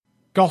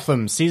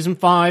Gotham, Season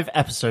 5,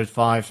 Episode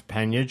 5,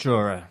 Pena,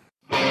 Dura.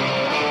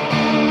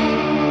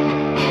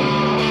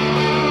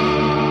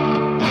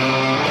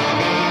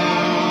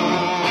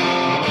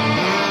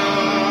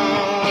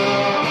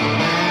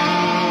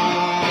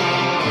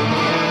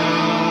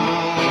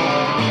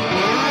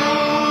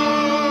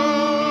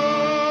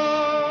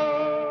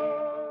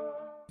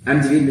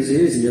 I'm David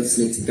Mazuz, and you're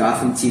listening to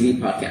Gotham TV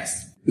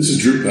Podcast. This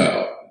is Drew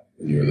Powell,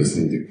 and you're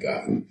listening to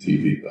Gotham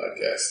TV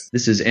Podcast.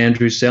 This is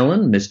Andrew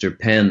Sellon, Mr.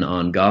 Penn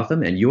on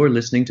Gotham, and you're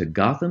listening to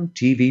Gotham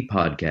TV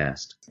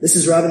Podcast. This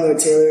is Robin Lloyd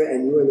Taylor,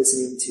 and you are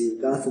listening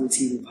to Gotham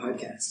TV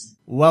Podcast.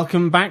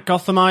 Welcome back,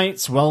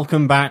 Gothamites.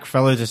 Welcome back,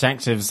 fellow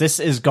detectives. This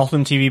is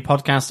Gotham TV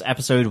Podcast,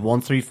 episode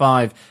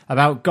 135,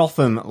 about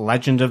Gotham,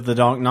 Legend of the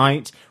Dark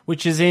Knight,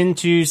 which is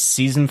into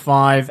Season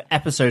 5,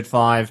 Episode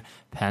 5,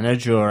 Pena,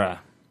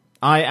 Dura.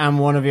 I am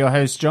one of your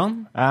hosts,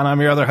 John. And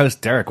I'm your other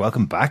host, Derek.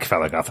 Welcome back,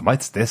 fellow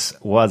Gothamites. This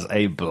was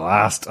a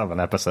blast of an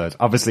episode.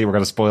 Obviously, we're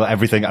going to spoil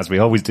everything, as we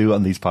always do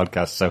on these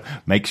podcasts, so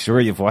make sure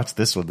you've watched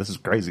this one. This is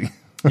crazy.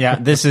 Yeah,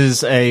 this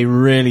is a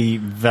really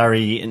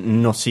very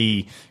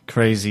nutty,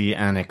 crazy,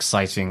 and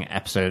exciting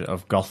episode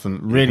of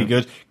Gotham. Really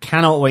good.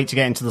 Cannot wait to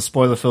get into the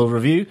spoiler-filled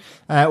review.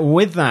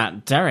 With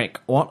that, Derek,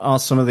 what are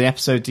some of the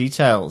episode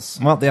details?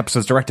 Well, the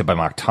episode's directed by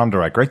Mark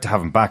Tondera. Great to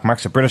have him back.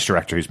 Mark's a British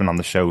director who's been on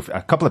the show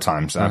a couple of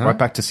times. Right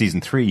back to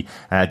Season 3.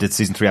 Did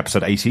Season 3,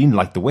 Episode 18,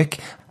 Like the Wick.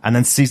 And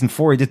then Season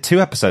 4, he did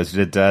 2 episodes.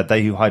 He did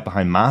They Who Hide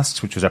Behind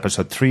Masks, which was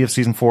Episode 3 of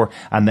Season 4,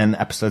 and then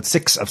Episode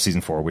 6 of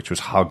Season 4, which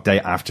was Hog Day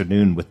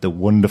Afternoon with the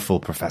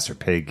wonderful Professor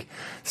Pig.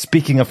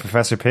 Speaking of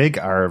Professor Pig,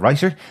 our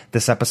writer,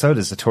 this episode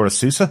is Atura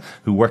Sousa,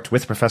 who worked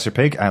with Professor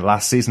Pig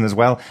last season as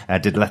well.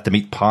 Did Let Them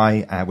Eat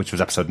Pie, which was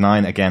Episode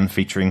 9, again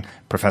featuring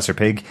Professor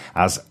Pig,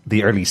 as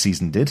the early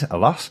season did a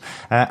lot.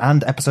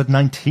 And Episode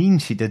 19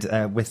 she did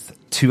with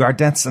To Our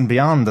Deaths and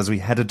Beyond, as we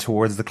headed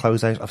towards the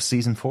closeout of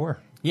Season 4.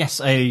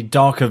 Yes, a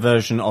darker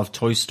version of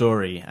Toy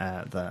Story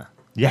there.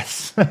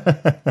 Yes.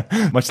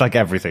 Much like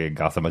everything in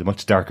Gotham, a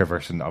much darker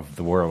version of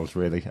the world,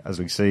 really, as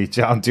we see.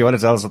 John, do you want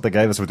to tell us what they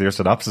gave us with your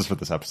synopsis for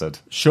this episode?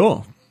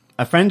 Sure.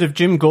 A friend of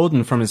Jim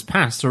Gordon from his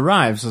past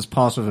arrives as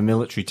part of a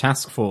military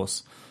task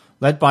force.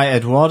 Led by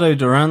Eduardo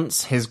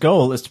Durance, his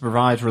goal is to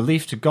provide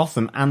relief to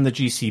Gotham and the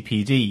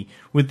GCPD,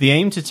 with the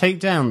aim to take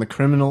down the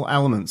criminal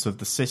elements of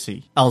the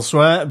city.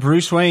 Elsewhere,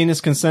 Bruce Wayne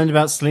is concerned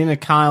about Selina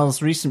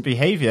Kyle's recent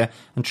behaviour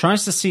and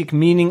tries to seek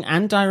meaning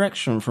and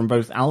direction from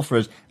both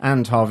Alfred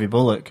and Harvey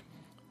Bullock.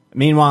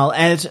 Meanwhile,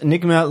 Ed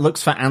Nigma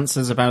looks for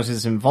answers about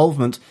his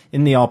involvement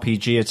in the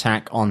RPG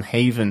attack on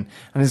Haven,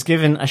 and is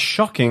given a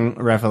shocking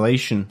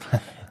revelation.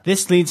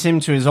 This leads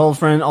him to his old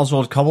friend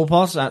Oswald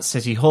Cobblepot at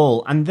City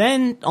Hall, and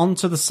then on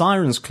to the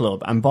Sirens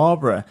Club and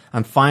Barbara,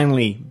 and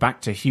finally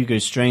back to Hugo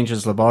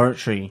Strange's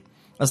laboratory.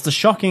 As the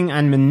shocking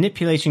and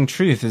manipulating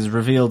truth is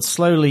revealed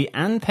slowly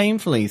and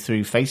painfully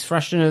through face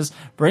fresheners,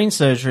 brain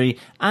surgery,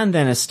 and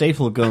then a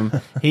staple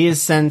gun, he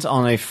is sent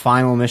on a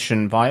final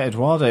mission by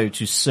Eduardo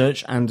to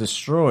search and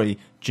destroy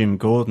Jim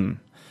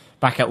Gordon.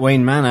 Back at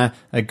Wayne Manor,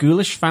 a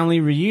ghoulish family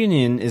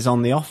reunion is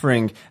on the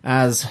offering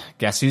as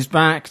guess who's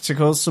back to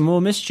cause some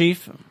more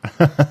mischief.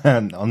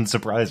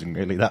 Unsurprising,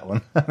 really, that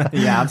one.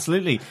 Yeah,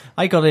 absolutely.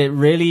 I got it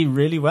really,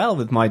 really well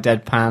with my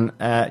deadpan.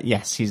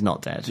 Yes, he's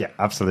not dead. Yeah,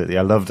 absolutely.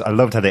 I loved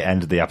how they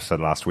ended the episode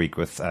last week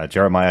with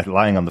Jeremiah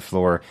lying on the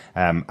floor,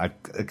 a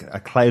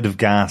cloud of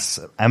gas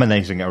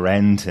emanating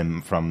around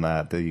him from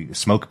the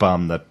smoke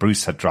bomb that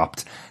Bruce had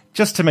dropped,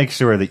 just to make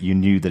sure that you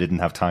knew they didn't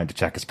have time to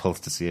check his pulse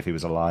to see if he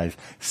was alive.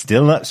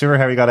 Still not sure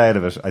how he got out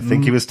of it. I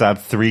think he was stabbed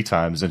 3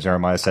 times, and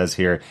Jeremiah says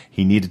here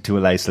he needed to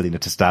allow Selina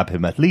to stab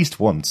him at least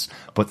once,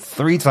 but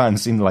 3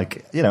 times seemed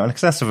like, an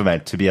excessive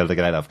amount to be able to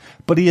get out of.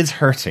 But he is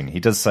hurting.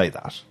 He does say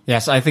that.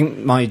 Yes, I think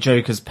my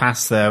joke has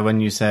passed there when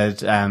you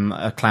said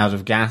a cloud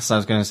of gas. I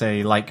was going to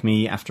say, like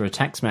me after a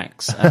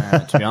Tex-Mex,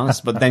 to be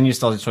honest. But then you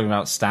started talking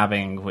about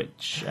stabbing,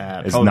 which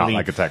it's not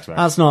like a Tex-Mex.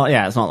 It's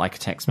not like a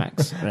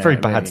Tex-Mex. A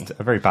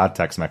very bad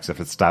Tex-Mex if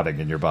it's stabbing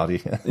in your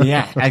body.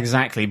 Yeah,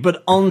 exactly.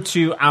 But on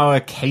to our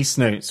case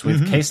notes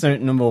with case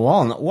note number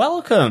 1.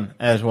 Welcome,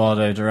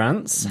 Eduardo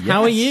Durance. Yes.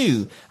 How are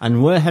you?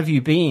 And where have you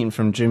been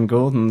from Jim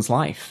Gordon's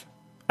life?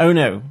 Oh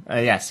no,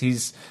 yes,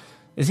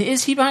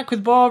 is he back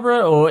with Barbara,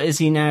 or is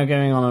he now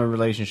going on a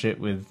relationship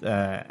with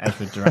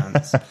Edward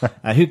Durance,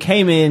 who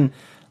came in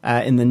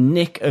the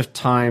nick of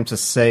time to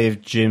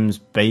save Jim's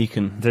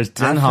bacon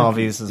and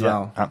Harvey's as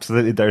well.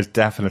 Absolutely, there's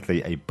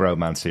definitely a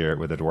bromance here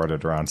with Eduardo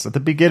Durance at the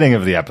beginning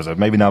of the episode.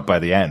 Maybe not by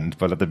the end,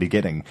 but at the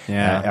beginning.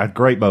 Yeah, a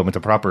great moment,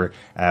 a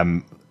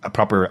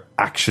proper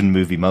action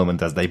movie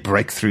moment as they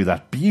break through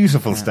that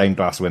beautiful stained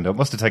glass window. It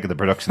must have taken the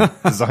production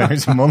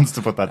designers months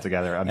to put that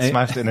together, and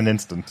smashed in an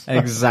instant.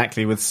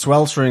 Exactly, with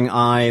sweltering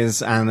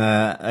eyes and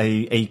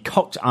a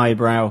cocked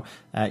eyebrow.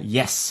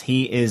 Yes,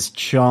 he is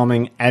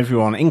charming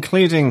everyone,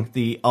 including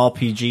the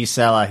RPG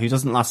seller, who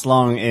doesn't last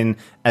long in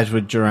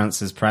Edward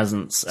Durance's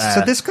presence.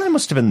 So this guy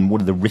must have been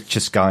one of the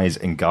richest guys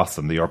in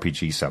Gotham, the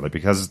RPG seller,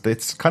 because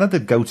it's kind of the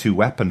go-to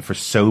weapon for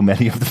so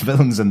many of the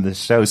villains in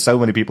this show. So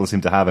many people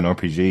seem to have an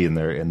RPG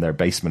in their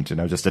basement,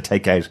 just to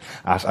take out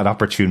at an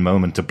opportune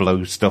moment to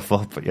blow stuff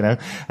up,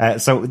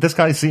 So this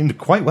guy seemed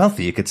quite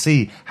wealthy. You could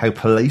see how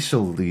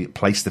palatial the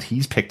place that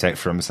he's picked out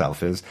for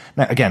himself is.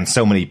 Now, again,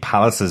 so many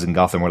palaces in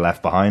Gotham were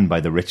left behind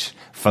by the rich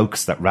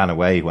folks that ran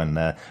away when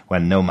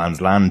No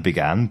Man's Land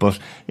began. But,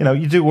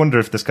 you do wonder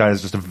if this guy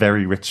is just a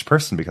very rich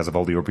person because of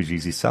all the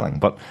RPGs he's selling.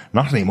 But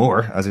not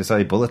anymore, as you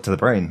say, bullet to the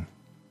brain.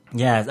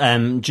 Yeah,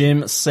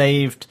 Jim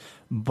saved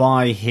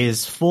by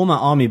his former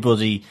army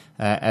buddy,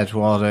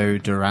 Eduardo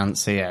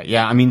Durance here.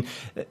 Yeah, I mean,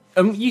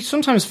 you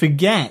sometimes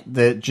forget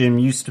that Jim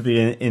used to be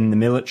in the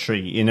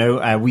military,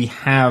 we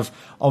have,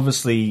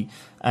 obviously,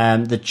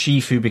 the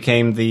chief who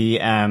became the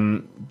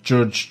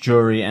judge,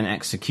 jury, and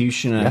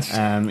executioner. Yes.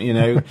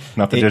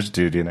 Not the judge,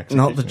 Judy, and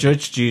executioner. Not the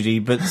judge, Judy,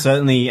 but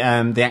certainly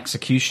the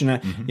executioner.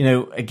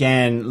 Mm-hmm.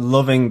 Again,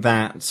 loving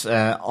that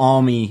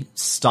army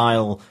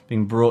style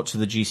being brought to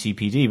the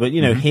GCPD. But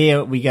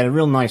here we get a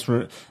real nice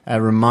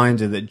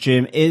reminder that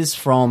Jim is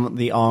from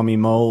the army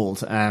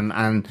mold,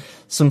 and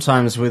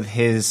sometimes with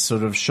his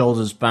sort of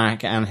shoulders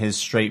back and his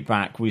straight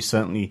back, we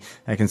certainly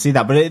can see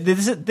that. But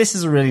this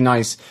is a really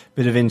nice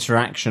bit of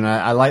interaction.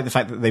 I like the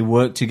fact that they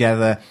work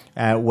together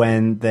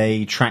when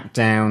they track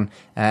down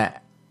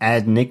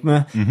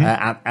Enigma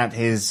at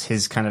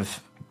his kind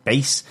of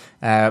base.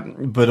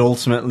 But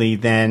ultimately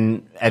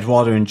then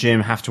Eduardo and Jim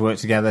have to work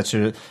together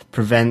to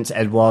prevent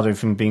Eduardo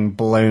from being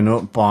blown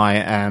up by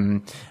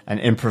an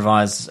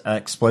improvised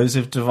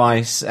explosive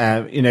device.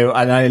 And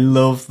I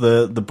love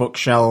the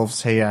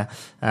bookshelves here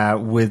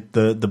with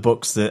the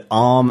books that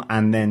arm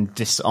and then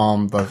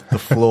disarm the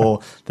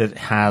floor that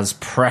has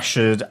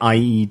pressured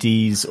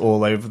IEDs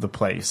all over the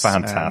place.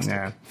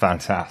 Fantastic.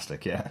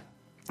 Fantastic, yeah.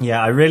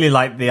 Yeah, I really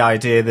like the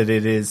idea that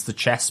it is the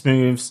chess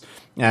moves,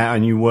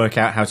 and you work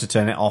out how to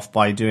turn it off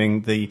by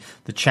doing the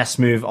chess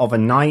move of a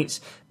knight.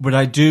 But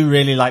I do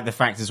really like the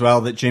fact as well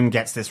that Jim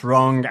gets this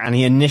wrong, and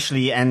he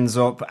initially ends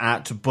up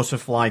at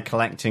butterfly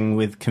collecting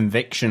with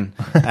conviction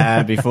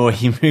before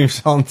he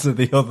moves on to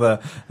the other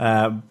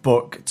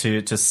book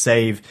to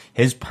save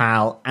his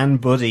pal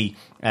and buddy,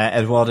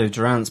 Eduardo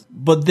Durance.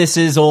 But this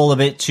is all a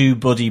bit too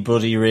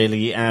buddy-buddy,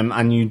 really,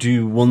 and you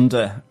do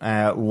wonder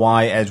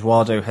why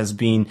Eduardo has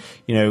been,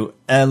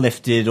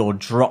 airlifted or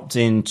dropped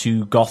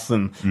into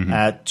Gotham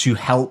to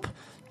help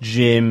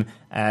Jim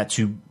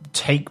to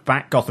take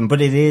back Gotham.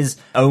 But it is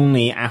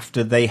only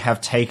after they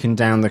have taken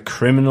down the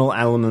criminal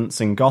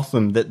elements in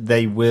Gotham that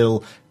they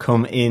will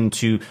come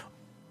into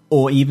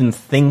or even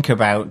think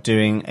about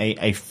doing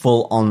a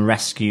full-on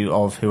rescue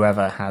of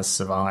whoever has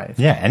survived.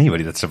 Yeah,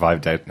 anybody that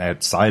survived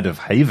outside of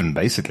Haven,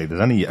 basically. There's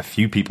only a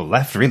few people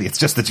left, really. It's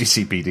just the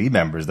GCPD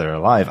members that are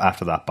alive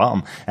after that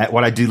bomb.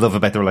 What I do love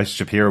about the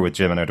relationship here with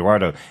Jim and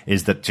Eduardo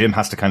is that Jim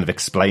has to kind of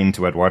explain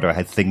to Eduardo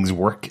how things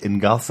work in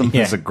Gotham.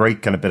 Yeah. There's a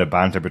great kind of bit of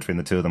banter between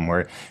the two of them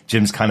where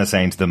Jim's kind of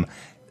saying to them,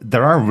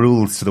 there are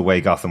rules to the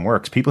way Gotham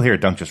works. People here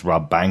don't just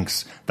rob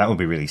banks. That would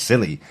be really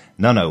silly.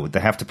 No, they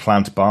have to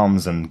plant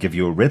bombs and give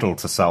you a riddle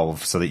to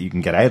solve so that you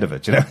can get out of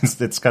it.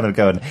 It's kind of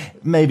going,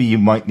 maybe you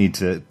might need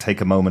to take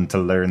a moment to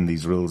learn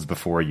these rules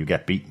before you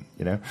get beaten.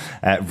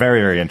 Very,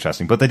 very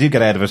interesting. But they do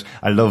get out of it.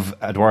 I love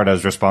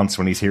Eduardo's response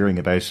when he's hearing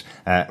about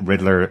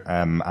Riddler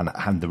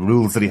and the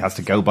rules that he has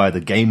to go by,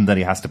 the game that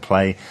he has to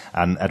play.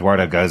 And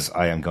Eduardo goes,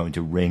 I am going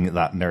to wring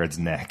that nerd's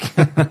neck.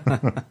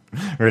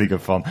 Really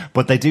good fun.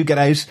 But they do get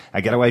out,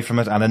 get away from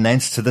it, and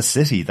announce to the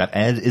city that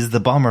Ed is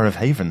the bomber of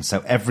Haven.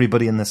 So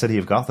everybody in the city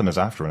of Gotham is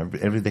after him.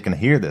 Everybody can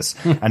hear this.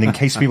 And in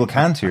case people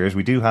can't hear it,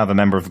 we do have a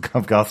member of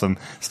Gotham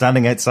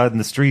standing outside in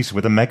the street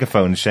with a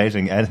megaphone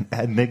shouting,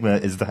 Enigma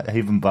is the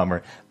Haven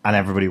bomber. And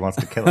everybody wants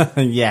to kill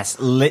him. Yes,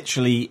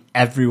 literally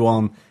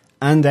everyone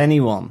and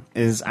anyone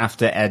is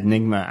after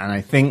Enigma. And I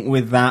think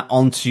with that,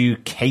 onto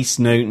case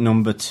note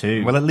number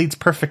 2. Well, it leads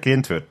perfectly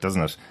into it,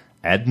 doesn't it?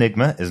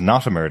 Enigma is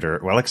not a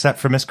murderer, well, except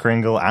for Miss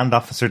Kringle and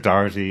Officer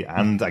Doherty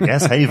and, I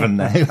guess, Haven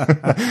now.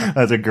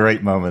 That's a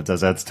great moment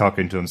as Ed's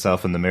talking to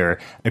himself in the mirror.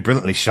 A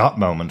brilliantly shot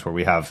moment where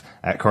we have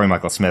Corey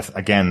Michael Smith,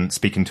 again,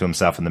 speaking to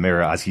himself in the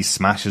mirror as he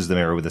smashes the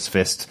mirror with his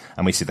fist,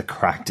 and we see the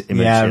cracked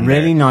image in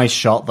really there. Nice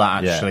shot,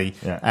 that, actually.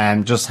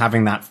 Yeah. Just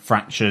having that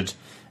fractured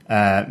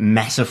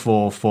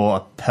metaphor for a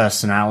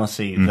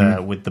personality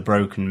there with the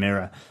broken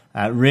mirror.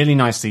 Really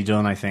nicely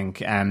done, I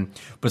think.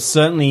 But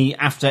certainly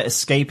after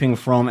escaping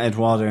from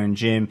Eduardo and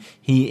Jim,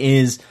 he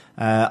is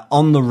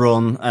on the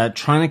run,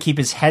 trying to keep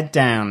his head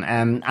down.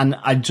 And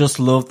I just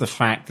love the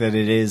fact that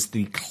it is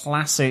the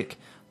classic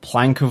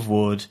plank of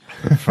wood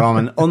from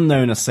an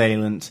unknown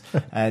assailant,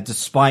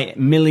 despite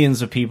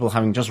millions of people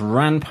having just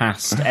ran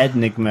past Ed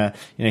Nygma.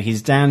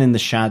 He's down in the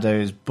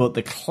shadows, but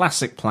the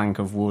classic plank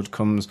of wood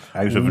comes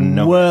out of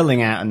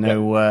whirling out of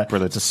nowhere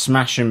brilliant. To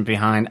smash him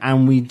behind.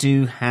 And we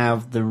do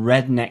have the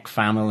redneck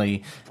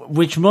family,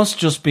 which must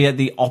just be at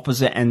the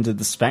opposite end of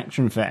the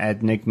spectrum for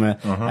Ed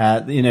Nygma.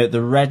 The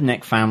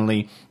redneck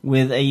family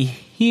with a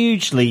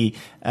hugely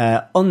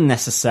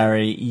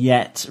unnecessary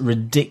yet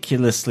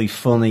ridiculously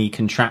funny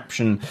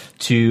contraption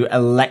to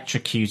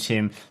electrocute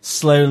him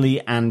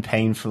slowly and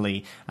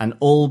painfully, and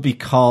all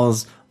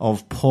because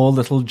of poor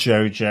little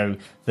Jojo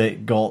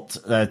that got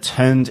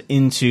turned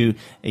into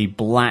a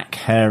black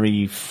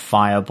hairy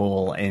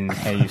fireball in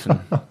Haven.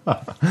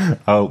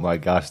 Oh my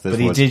gosh. But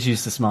he did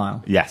used to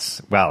smile.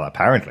 Yes. Well,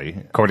 apparently,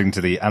 according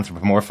to the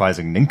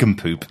anthropomorphizing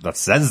nincompoop that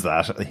says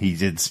that, he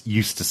did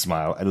used to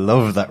smile. I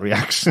love that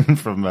reaction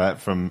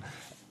from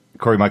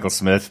Corey Michael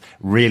Smith.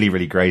 Really,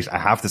 really great. I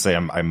have to say,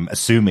 I'm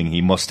assuming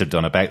he must have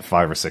done about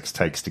 5 or 6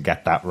 takes to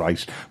get that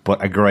right,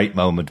 but a great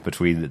moment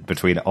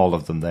between all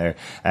of them there.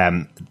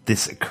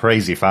 This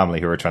crazy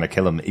family who are trying to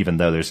kill him, even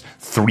though there's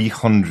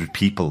 300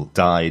 people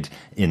died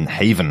in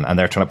Haven, and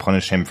they're trying to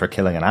punish him for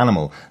killing an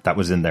animal that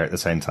was in there at the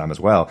same time as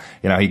well.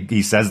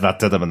 He says that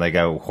to them, and they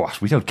go,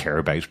 "What? We don't care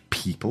about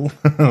people."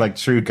 Like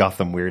true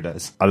Gotham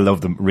weirdos. I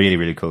love them. Really,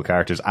 really cool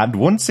characters. And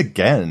once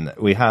again,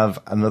 we have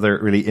another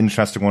really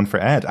interesting one for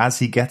Ed. As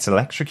he gets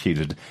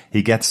electrocuted,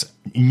 he gets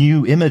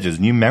new images,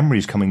 new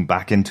memories coming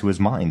back into his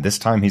mind. This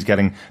time he's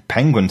getting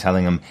Penguin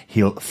telling him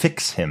he'll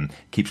fix him.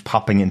 Keeps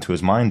popping into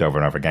his mind over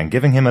and over again,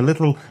 giving him a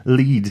little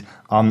lead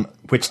on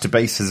which to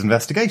base his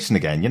investigation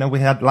again.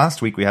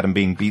 Last week we had him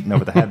being beaten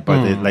over the head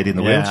by the lady in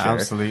the wheelchair.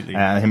 Absolutely.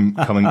 Him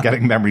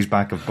getting memories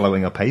back of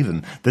blowing up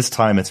Haven. This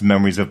time it's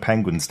memories of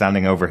Penguin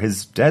standing over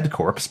his dead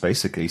corpse,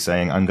 basically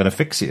saying, "I'm going to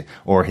fix you,"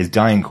 or his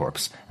dying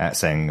corpse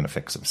saying, "I'm going to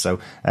fix him." So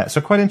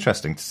quite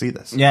interesting to see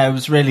this. Yeah, it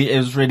was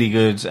really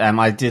good.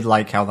 I did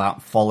like how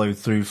that followed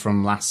through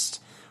from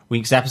last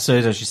week's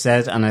episode, as you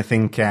said, and I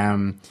think,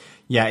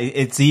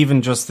 it's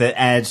even just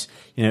that Ed,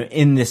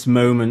 in this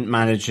moment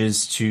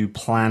manages to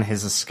plan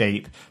his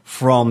escape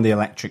from the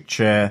electric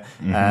chair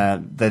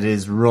that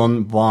is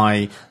run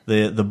by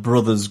the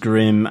brothers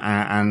Grimm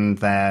and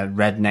their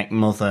redneck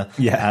mother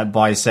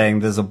by saying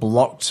there's a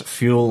blocked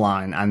fuel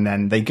line, and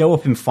then they go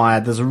up in fire.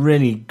 There's a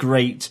really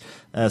great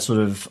sort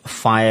of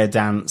fire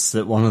dance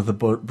that one of the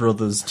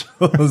brothers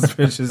does,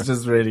 which is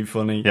just really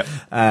funny. Yep.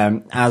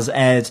 As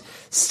Ed,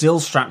 still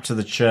strapped to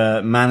the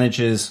chair,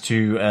 manages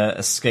to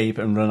escape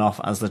and run off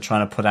as they're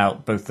trying to put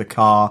out both the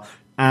car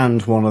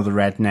and one of the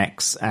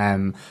rednecks,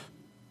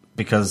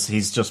 because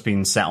he's just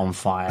been set on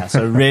fire.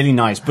 So really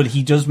nice. But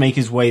he does make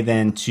his way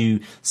then to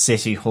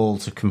City Hall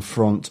to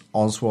confront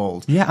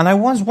Oswald. Yeah, and I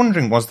was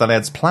wondering, was that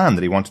Ed's plan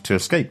that he wanted to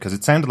escape? Because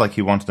it sounded like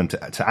he wanted them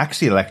to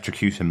actually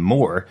electrocute him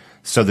more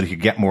so that he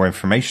could get more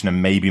information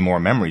and maybe more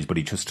memories, but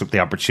he just took the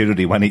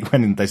opportunity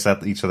when they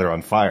set each other on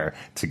fire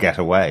to get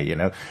away,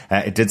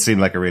 It did seem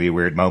like a really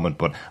weird moment,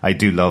 but I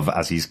do love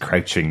as he's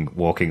crouching,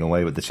 walking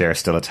away with the chair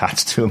still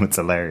attached to him. It's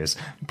hilarious.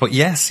 But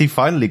yes, he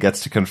finally gets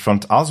to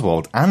confront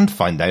Oswald and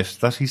find out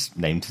that he's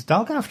named his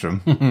dog after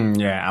him.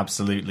 Yeah,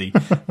 absolutely.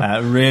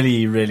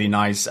 Really, really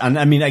nice. And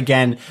I mean,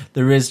 again,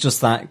 there is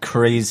just that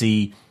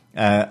crazy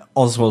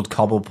Oswald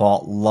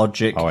Cobblepot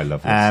logic. Oh, I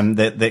love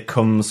this. That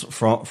comes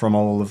from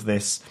all of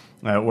this.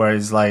 Where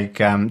he's like,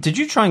 did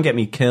you try and get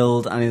me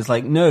killed? And he's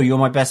like, no, you're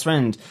my best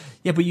friend.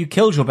 Yeah, but you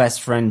killed your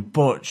best friend,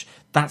 Butch.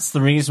 That's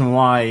the reason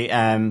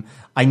why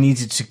I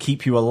needed to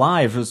keep you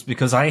alive, was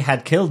because I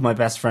had killed my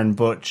best friend,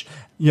 Butch.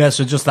 Yeah,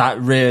 so just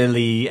that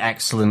really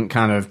excellent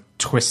kind of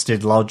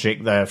twisted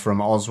logic there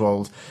from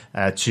Oswald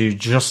to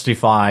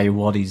justify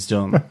what he's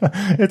done.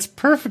 It's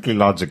perfectly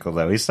logical,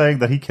 though. He's saying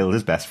that he killed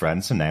his best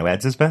friend, so now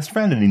Ed's his best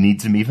friend, and he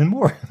needs him even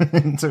more.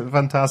 It's a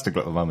fantastic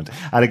little moment.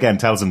 And again,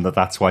 tells him that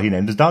that's why he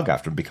named his dog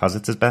after him, because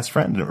it's his best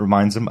friend. And it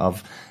reminds him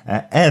of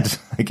Ed,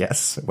 I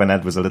guess, when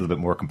Ed was a little bit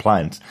more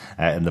compliant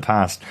in the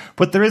past.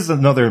 But there is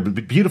another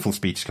beautiful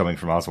speech coming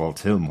from Oswald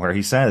to him, where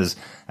he says,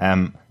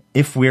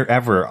 if we're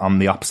ever on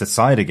the opposite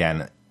side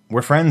again,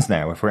 we're friends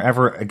now. If we're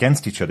ever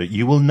against each other,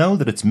 you will know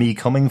that it's me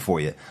coming for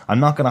you. I'm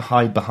not going to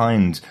hide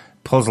behind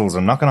puzzles.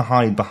 I'm not going to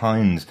hide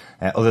behind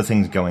other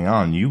things going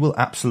on. You will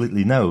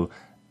absolutely know,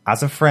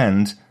 as a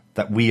friend,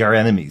 that we are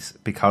enemies,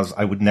 because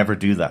I would never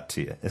do that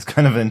to you. It's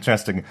kind of an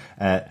interesting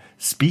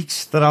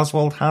speech that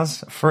Oswald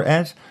has for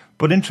Ed.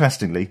 But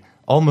interestingly,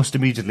 almost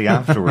immediately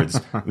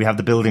afterwards, we have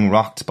the building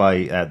rocked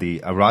by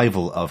the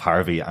arrival of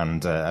Harvey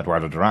and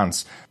Eduardo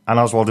Durance. And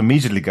Oswald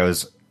immediately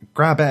goes,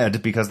 grab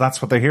Ed, because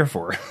that's what they're here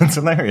for. It's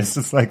hilarious.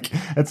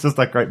 It's just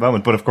that great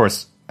moment. But of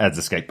course, Ed's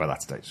escaped by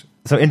that stage.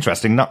 So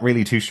interesting. Not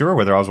really too sure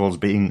whether Oswald's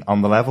being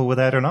on the level with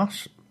Ed or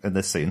not in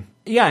this scene.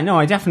 Yeah, no,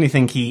 I definitely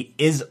think he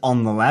is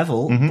on the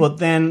level, but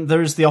then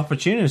there's the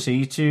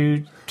opportunity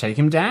to take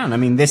him down. I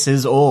mean, this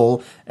is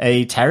all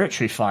a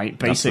territory fight,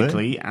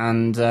 basically,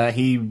 and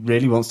he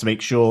really wants to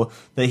make sure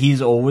that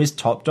he's always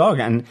top dog.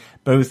 And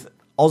both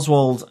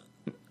Oswald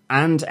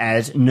and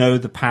Ed know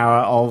the power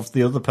of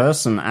the other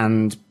person,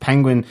 and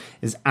Penguin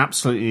is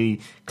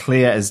absolutely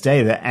clear as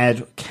day that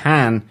Ed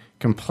can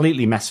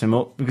completely mess him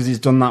up because he's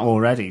done that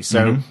already.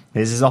 So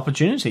here's his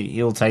opportunity.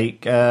 He'll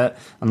take and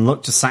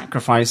look to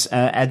sacrifice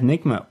Ed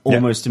Nigma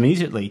almost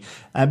immediately.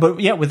 But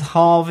yeah, with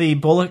Harvey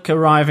Bullock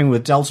arriving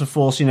with Delta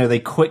Force, they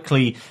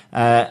quickly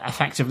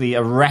effectively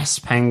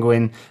arrest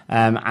Penguin,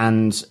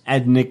 and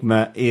Ed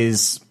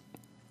Nigma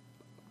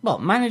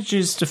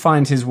manages to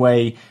find his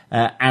way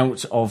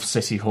out of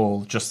City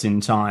Hall just in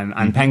time,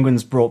 and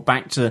Penguin's brought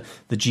back to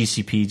the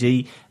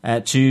GCPD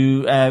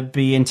to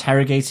be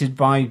interrogated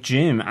by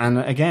Jim. And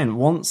again,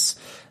 once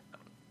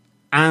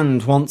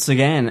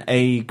again,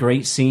 a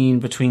great scene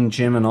between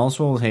Jim and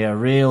Oswald here.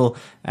 Real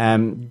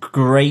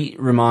great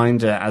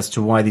reminder as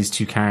to why these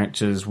two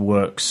characters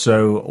work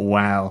so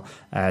well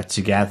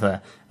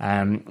together.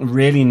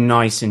 Really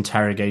nice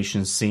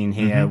interrogation scene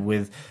here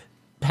with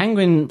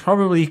Penguin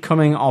probably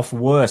coming off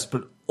worse,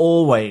 but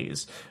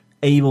always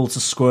able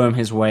to squirm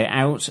his way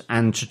out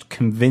and to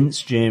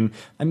convince Jim,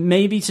 and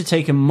maybe to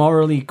take a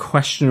morally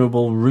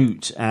questionable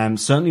route.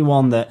 Certainly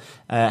one that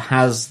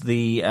has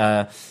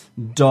the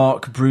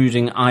dark,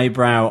 brooding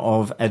eyebrow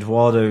of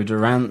Eduardo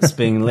Durance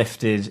being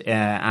lifted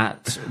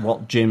at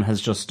what Jim has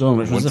just done,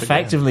 which was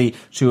effectively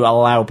to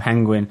allow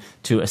Penguin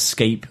to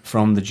escape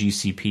from the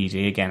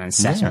GCPD again and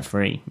set him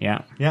free.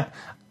 Yeah.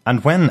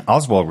 And when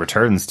Oswald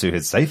returns to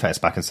his safe house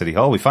back in City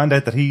Hall, we find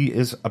out that he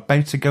is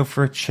about to go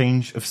for a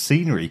change of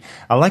scenery.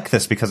 I like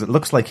this because it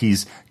looks like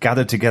he's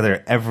gathered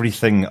together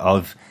everything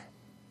of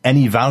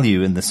any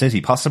value in the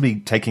city, possibly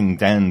taking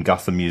down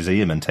Gotham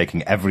Museum and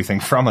taking everything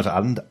from it,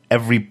 and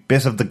every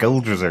bit of the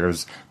gold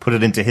reserves, put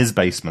it into his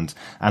basement,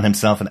 and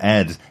himself and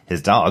Ed,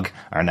 his dog,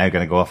 are now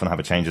going to go off and have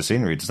a change of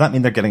scenery. Does that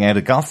mean they're getting out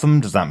of Gotham?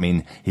 Does that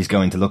mean he's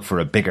going to look for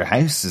a bigger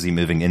house? Is he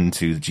moving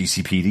into the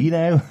GCPD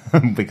now?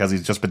 Because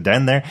he's just been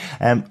down there?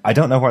 I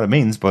don't know what it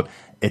means, but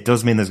it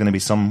does mean there's going to be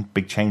some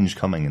big change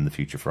coming in the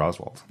future for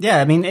Oswald. Yeah,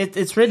 I mean,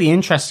 it's really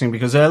interesting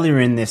because earlier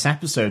in this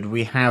episode,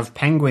 we have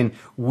Penguin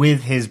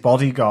with his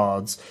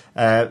bodyguards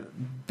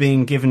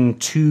being given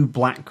 2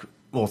 black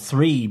or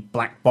 3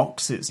 black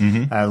boxes,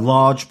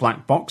 large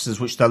black boxes,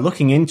 which they're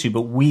looking into,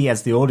 but we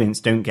as the audience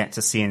don't get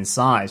to see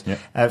inside,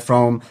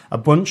 from a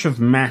bunch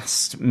of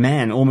masked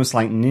men, almost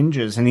like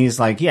ninjas. And he's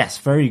like, yes,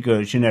 very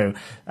good,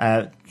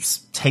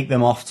 take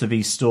them off to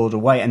be stored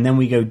away. And then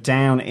we go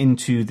down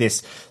into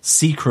this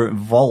secret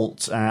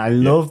vault. I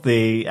love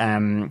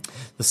the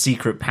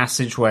secret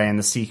passageway and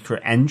the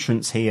secret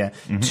entrance here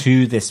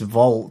to this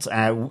vault,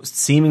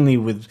 seemingly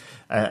with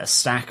a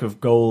stack of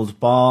gold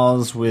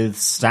bars with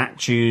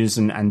statues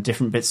and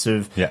different bits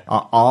of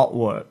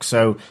artwork.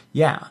 So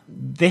yeah,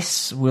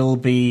 this will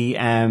be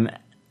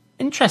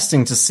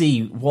interesting to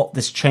see what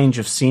this change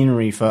of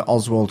scenery for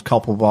Oswald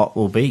Cobblepot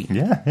will be.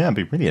 Yeah, it'd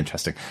be really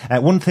interesting.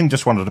 One thing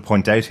just wanted to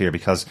point out here,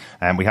 because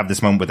we have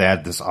this moment with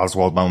Ed, this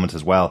Oswald moment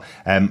as well.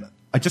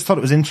 I just thought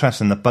it was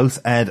interesting that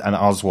both Ed and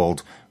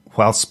Oswald,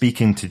 while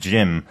speaking to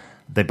Jim,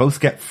 they both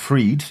get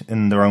freed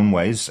in their own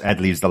ways.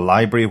 Ed leaves the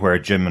library where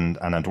Jim and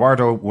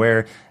Eduardo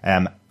were,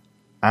 and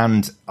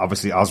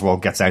obviously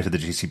Oswald gets out of the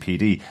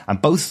GCPD.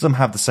 And both of them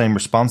have the same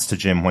response to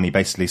Jim when he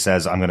basically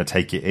says, I'm going to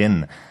take you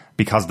in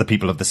because the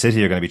people of the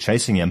city are going to be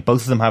chasing you. And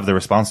both of them have the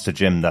response to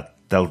Jim that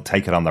they'll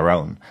take it on their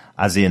own.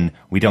 As in,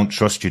 we don't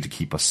trust you to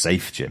keep us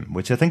safe, Jim.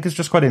 Which I think is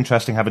just quite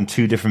interesting, having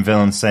 2 different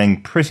villains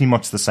saying pretty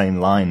much the same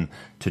line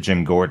to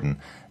Jim Gordon,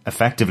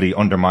 effectively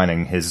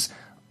undermining his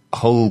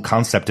whole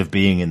concept of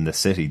being in the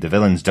city. The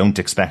villains don't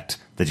expect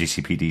the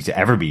GCPD to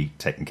ever be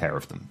taking care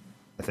of them,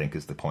 I think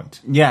is the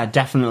point. Yeah,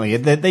 definitely.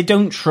 They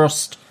don't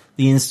trust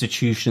the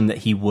institution that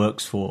he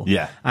works for.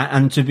 Yeah.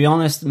 And to be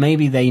honest,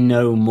 maybe they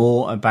know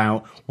more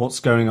about what's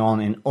going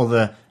on in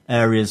other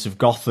areas of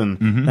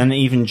Gotham than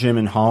even Jim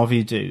and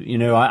Harvey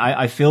do.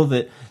 I feel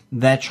that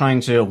they're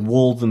trying to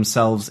wall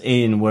themselves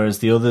in, whereas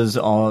the others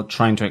are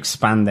trying to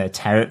expand their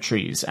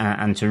territories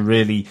and to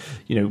really,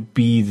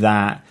 be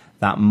that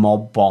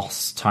mob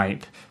boss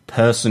type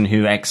person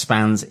who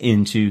expands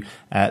into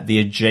the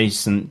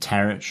adjacent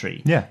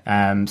territory.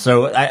 Yeah.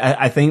 So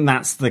I think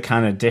that's the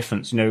kind of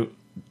difference.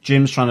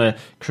 Jim's trying to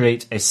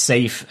create a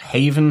safe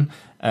haven,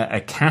 a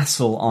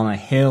castle on a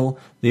hill.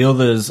 The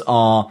others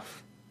are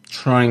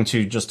trying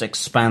to just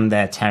expand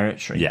their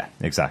territory. Yeah,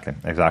 exactly.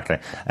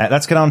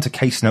 Let's get on to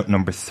case note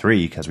number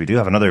 3, because we do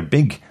have another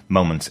big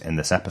moment in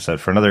this episode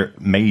for another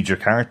major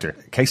character.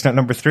 Case note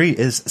number 3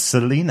 is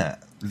Selena,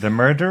 the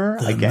murderer,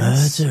 I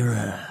guess.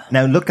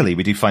 Now, luckily,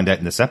 we do find out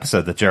in this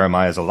episode that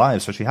Jeremiah is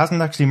alive, so she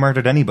hasn't actually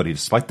murdered anybody,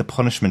 despite the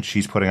punishment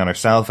she's putting on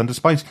herself, and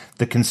despite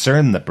the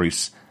concern that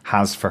Bruce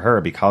has for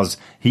her, because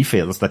he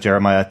feels that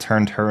Jeremiah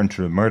turned her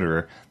into a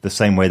murderer the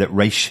same way that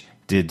Ra's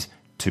did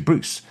to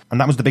Bruce.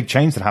 And that was the big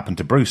change that happened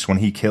to Bruce when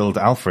he killed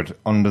Alfred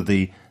under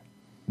the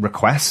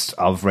request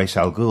of Ra's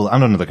al Ghul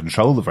and under the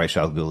control of Ra's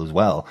al Ghul as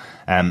well,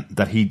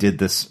 that he did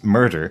this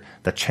murder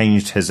that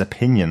changed his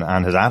opinion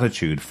and his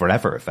attitude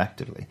forever,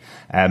 effectively.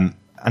 And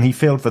he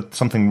feels that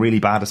something really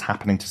bad is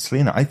happening to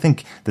Selena. I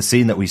think the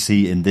scene that we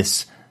see in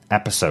this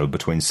episode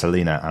between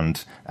Selena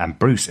and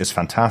Bruce is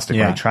fantastic.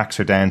 Yeah. When he tracks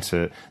her down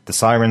to the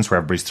Sirens, where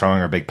everybody's throwing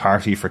her a big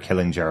party for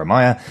killing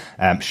Jeremiah.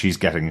 She's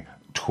getting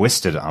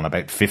twisted on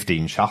about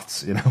 15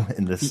 shots, in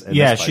this.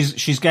 Yeah, this place.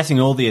 she's getting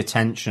all the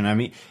attention. I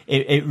mean,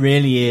 it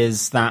really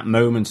is that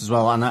moment as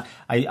well. And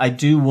I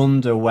do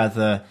wonder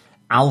whether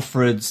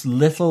Alfred's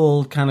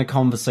little kind of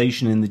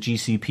conversation in the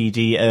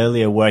GCPD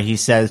earlier, where he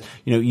says,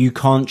 you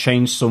can't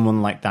change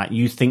someone like that.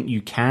 You think you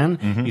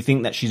can, you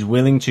think that she's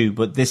willing to,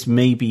 but this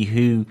may be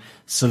who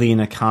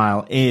Selena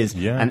Kyle is.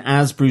 Yeah. And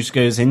as Bruce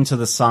goes into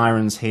the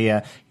Sirens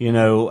here,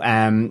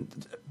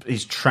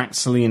 he's tracked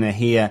Selena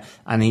here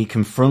and he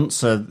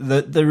confronts her.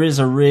 There is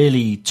a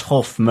really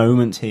tough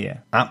moment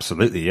here.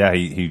 Absolutely, yeah.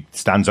 He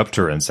stands up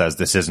to her and says,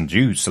 "This isn't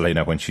you,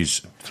 Selena," when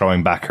she's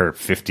throwing back her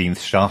 15th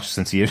shot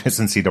since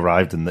he'd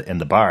arrived in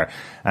the bar.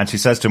 And she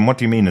says to him, "What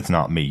do you mean it's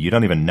not me? You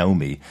don't even know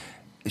me."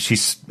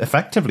 She's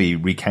effectively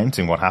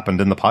recounting what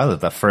happened in the pilot,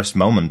 that first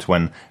moment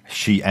when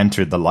she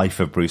entered the life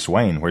of Bruce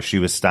Wayne, where she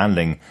was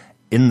standing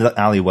in the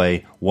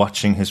alleyway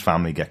watching his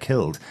family get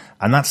killed.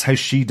 And that's how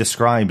she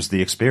describes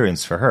the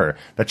experience for her,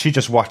 that she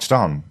just watched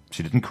on.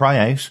 She didn't cry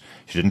out.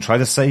 She didn't try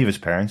to save his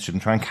parents. She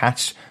didn't try and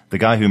catch the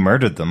guy who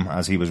murdered them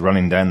as he was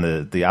running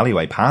down the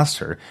alleyway past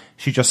her.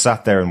 She just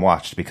sat there and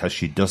watched because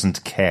she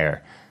doesn't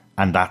care.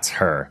 And that's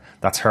her.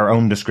 That's her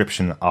own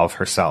description of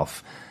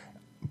herself.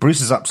 Bruce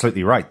is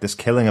absolutely right. This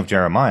killing of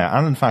Jeremiah,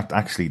 and in fact,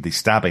 actually the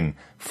stabbing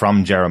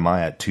from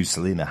Jeremiah to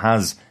Selena,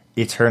 has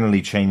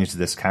eternally changed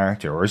this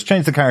character, or has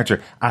changed the character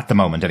at the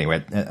moment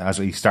anyway. As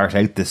we start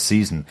out this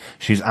season,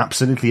 she's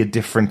absolutely a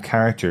different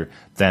character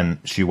than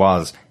she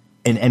was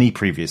in any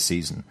previous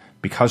season,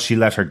 because she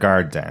let her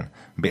guard down,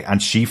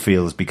 and she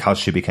feels because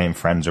she became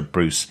friends with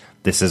Bruce,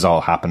 this has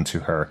all happened to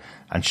her,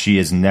 and she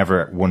is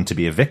never one to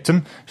be a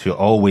victim. She'll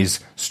always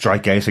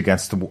strike out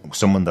against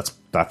someone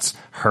that's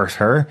hurt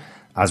her,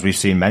 as we've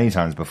seen many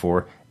times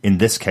before. In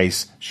this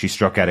case, she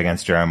struck out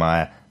against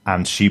Jeremiah,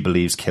 and she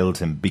believes killed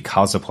him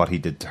because of what he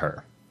did to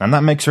her. And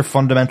that makes her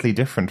fundamentally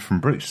different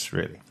from Bruce,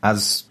 really,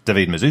 as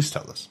David Mazouz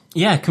told us.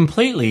 Yeah,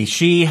 completely.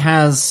 She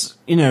has,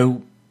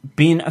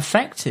 been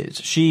affected.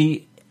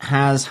 She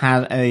has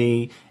had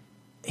a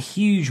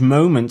huge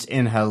moment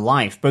in her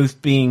life,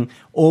 both being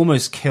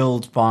almost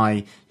killed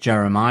by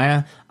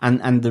Jeremiah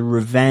and the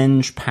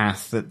revenge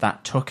path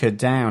that took her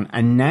down.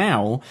 And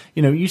now,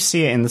 you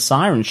see it in the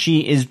Siren.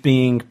 She is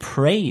being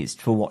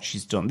praised for what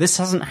she's done. This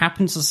hasn't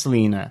happened to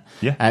Selena.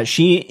 Yeah.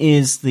 She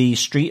is the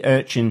street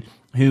urchin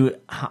who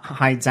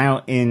hides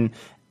out in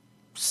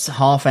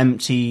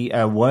half-empty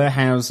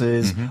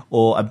warehouses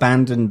or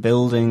abandoned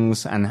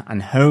buildings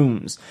and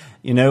homes,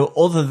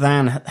 other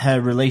than her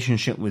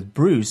relationship with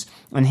Bruce.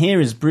 And here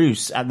is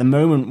Bruce at the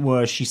moment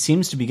where she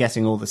seems to be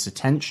getting all this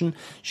attention.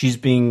 She's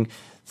being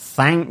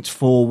thanked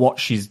for what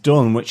she's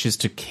done, which is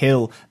to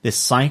kill this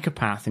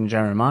psychopath in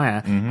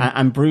Jeremiah,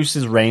 and Bruce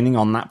is raining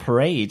on that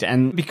parade.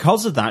 And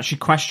because of that, she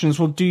questions,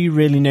 well, do you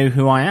really know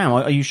who I am?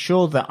 Are you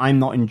sure that I'm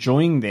not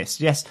enjoying this?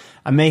 Yes,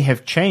 I may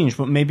have changed,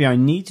 but maybe I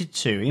needed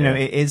to.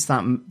 It is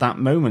that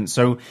moment.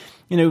 So,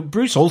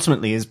 Bruce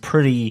ultimately is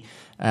pretty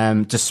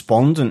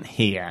despondent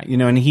here,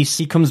 and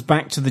he comes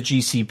back to the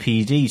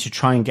GCPD to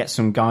try and get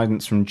some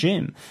guidance from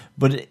Jim,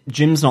 but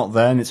Jim's not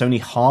there, and it's only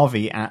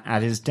Harvey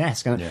at his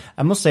desk. And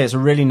I must say, it's a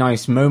really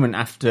nice moment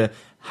after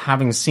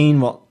having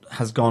seen what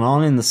has gone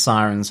on in the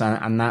Sirens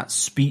and that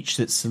speech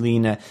that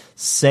Selena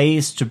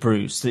says to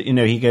Bruce, that,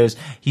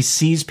 he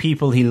sees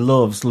people he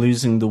loves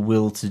losing the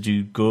will to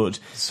do good.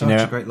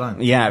 Such a great line.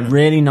 Yeah,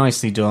 really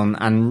nicely done,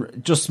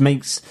 and just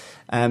makes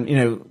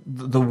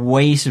the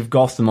weight of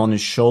Gotham on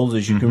his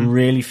shoulders. You can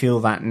really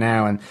feel that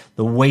now, and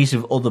the weight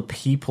of other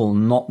people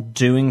not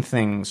doing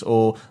things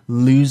or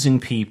losing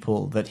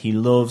people that he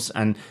loves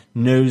and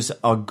knows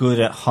are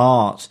good at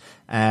heart.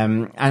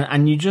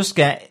 And you just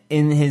get,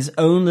 in his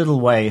own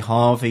little way,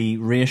 Harvey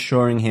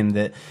reassuring him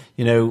that,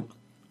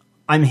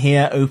 I'm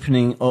here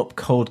opening up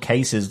cold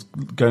cases,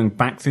 going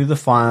back through the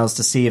files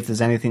to see if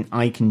there's anything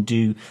I can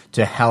do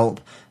to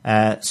help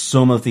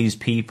some of these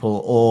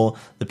people, or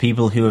the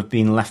people who have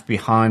been left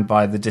behind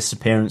by the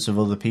disappearance of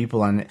other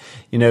people. And,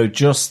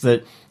 just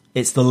that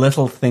it's the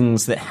little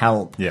things that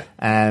help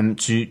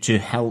to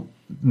help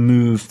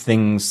move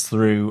things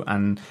through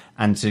and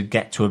to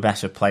get to a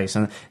better place.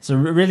 And it's a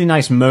really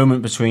nice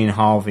moment between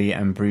Harvey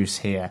and Bruce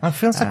here. It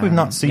feels like we've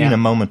not seen a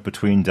moment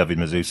between David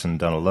Mazouz and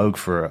Donald Logue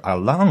for a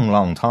long,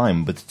 long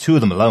time, but the two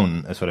of them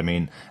alone is what I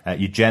mean.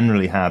 You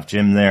generally have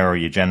Jim there, or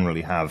you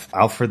generally have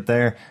Alfred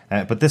there,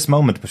 but this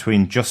moment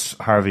between just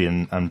Harvey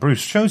and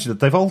Bruce shows you that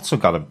they've also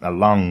got a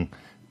long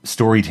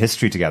storied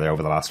history together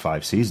over the last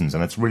 5 seasons,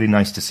 and it's really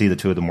nice to see the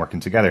two of them working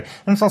together.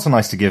 And it's also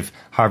nice to give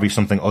Harvey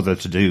something other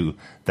to do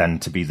than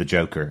to be the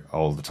Joker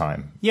all the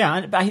time.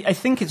 Yeah, I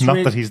think it's not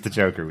really... that he's the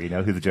Joker. We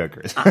know who the Joker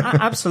is.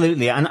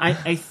 Absolutely, and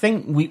I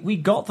think we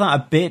got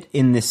that a bit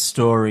in this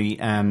story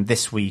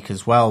this week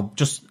as well.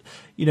 Just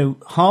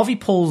Harvey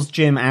pulls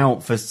Jim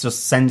out for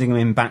just sending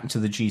him back to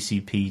the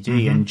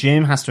GCPD, and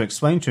Jim has to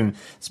explain to him,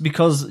 it's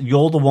because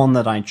you're the one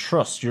that I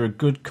trust. You're a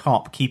good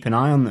cop. Keep an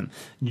eye on them.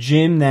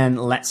 Jim then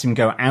lets him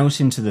go out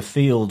into the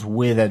field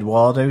with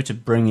Eduardo to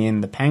bring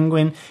in the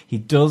Penguin. He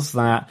does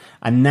that,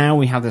 and now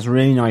we have this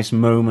really nice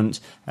moment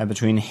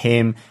between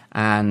him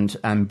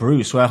and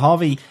Bruce, where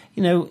Harvey,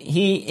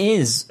 he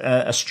is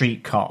a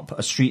street cop,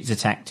 a street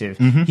detective.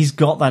 He's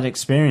got that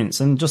experience,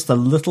 and just a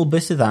little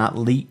bit of that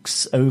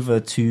leaks over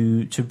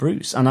to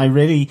Bruce. And I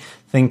really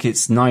think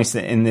it's nice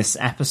that in this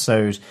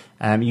episode,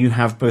 you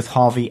have both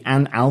Harvey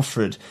and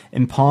Alfred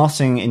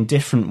imparting in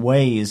different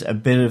ways a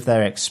bit of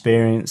their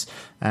experience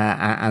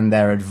and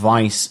their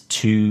advice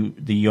to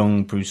the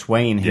young Bruce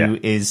Wayne, who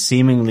is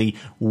seemingly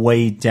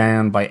weighed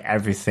down by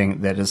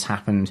everything that has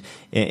happened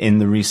in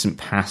the recent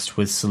past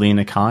with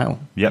Selina Kyle.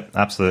 Yep,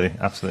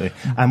 absolutely.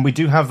 And we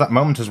do have that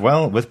moment as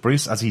well with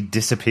Bruce as he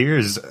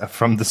disappears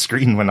from the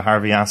screen when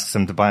Harvey asks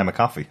him to buy him a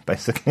coffee,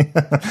 basically.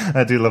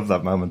 I do love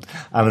that moment.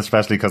 And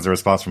especially because the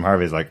response from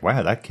Harvey is like,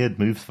 wow, that kid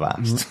moves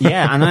fast.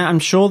 Yeah, and I'm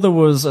sure there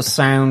was a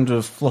sound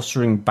of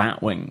fluttering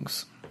bat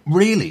wings.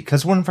 Really?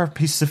 Because one of our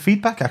pieces of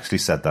feedback actually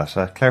said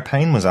that. Claire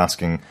Payne was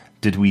asking,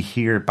 did we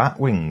hear bat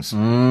wings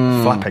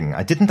flapping?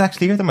 I didn't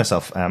actually hear them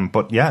myself.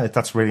 But yeah,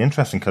 that's really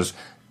interesting because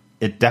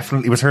it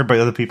definitely was heard by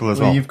other people as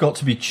well. You've got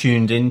to be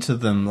tuned into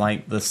them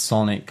like the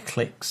sonic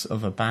clicks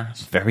of a bat.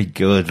 Very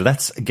good.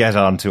 Let's get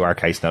on to our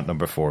case note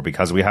number 4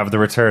 because we have the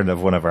return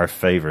of one of our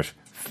favourite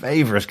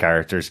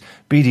characters,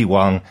 BD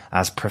Wong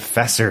as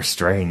Professor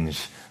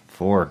Strange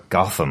for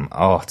Gotham.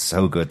 Oh, it's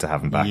so good to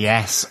have him back.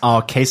 Yes,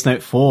 our case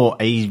note 4,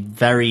 a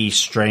very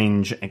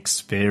strange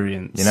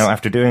experience.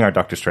 After doing our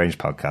Doctor Strange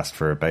podcast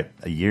for about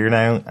a year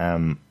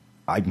now,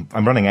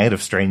 I'm running out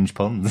of strange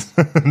puns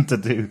to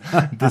do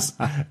this.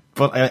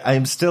 But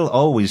I'm still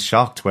always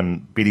shocked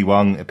when BD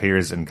Wong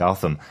appears in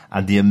Gotham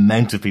and the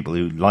amount of people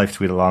who live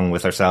tweet along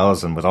with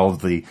ourselves and with all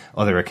of the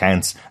other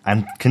accounts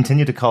and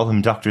continue to call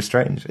him Doctor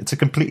Strange. It's a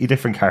completely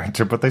different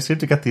character, but they seem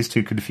to get these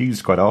two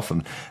confused quite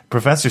often.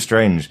 Professor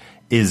Strange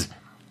is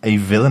a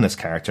villainous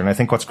character, and I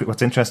think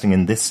what's interesting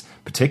in this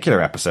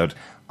particular episode,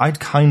 I'd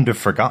kind of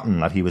forgotten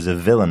that he was a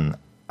villain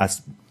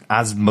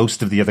as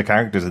most of the other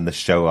characters in the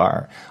show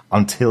are,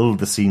 until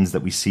the scenes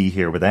that we see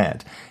here with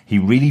Ed. He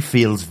really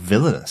feels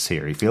villainous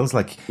here. He feels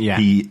like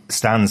he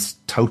stands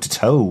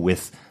toe-to-toe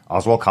with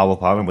Oswald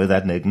Cobblepot and with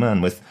Ed Nigma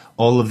and with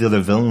all of the other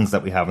villains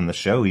that we have in the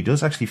show. He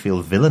does actually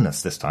feel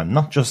villainous this time,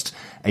 not just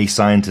a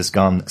scientist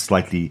gone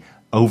slightly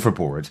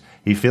overboard.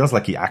 He feels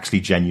like he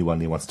actually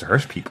genuinely wants to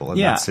hurt people, and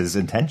that's his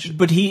intention.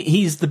 But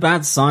he's the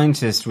bad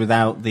scientist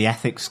without the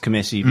ethics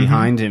committee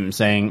behind him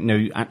saying,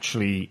 no,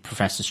 actually,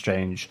 Professor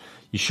Strange,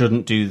 you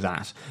shouldn't do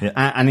that.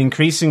 And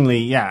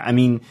increasingly,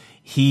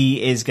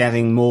 he is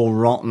getting more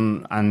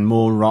rotten and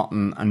more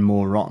rotten and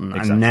more rotten.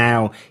 Exactly. And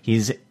now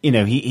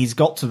he's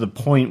got to the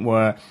point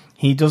where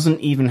he doesn't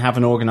even have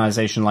an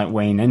organization like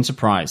Wayne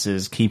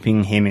Enterprises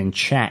keeping him in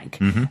check.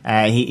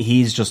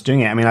 He's just doing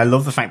it. I mean, I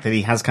love the fact that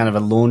he has kind of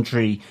a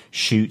laundry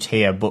chute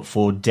here, but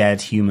for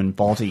dead human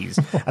bodies.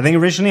 I think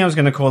originally I was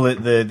going to call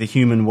it the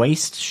human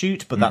waste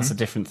chute, but that's a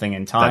different thing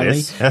entirely. That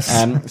is,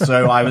 yes.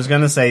 So I was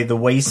going to say the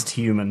waste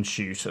human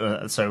chute.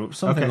 So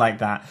something like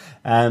that.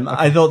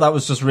 I thought that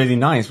was just really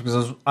nice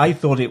because I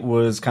thought it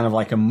was kind of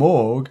like a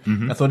morgue.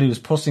 I thought he was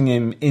putting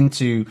him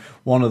into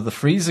one of the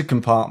freezer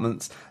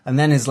compartments, and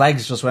then his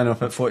legs just went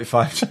up at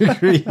 45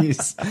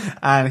 degrees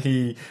and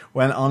he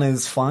went on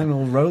his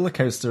final roller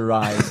coaster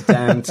ride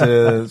down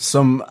to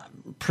some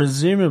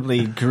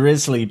presumably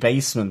grisly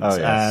basement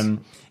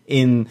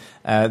in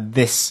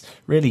this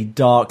really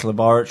dark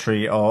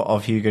laboratory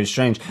of Hugo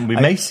Strange. We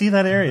may see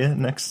that area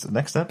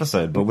next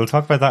episode, but we'll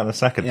talk about that in a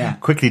second. Yeah.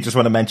 Quickly, just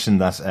want to mention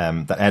that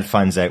that Ed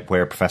finds out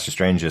where Professor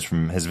Strange is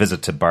from his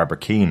visit to Barbara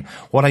Keene.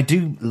 What I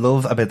do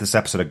love about this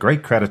episode, a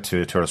great credit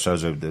to Turo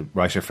Sozo, the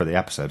writer for the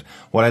episode.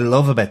 What I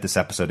love about this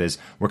episode is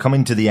we're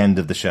coming to the end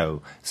of the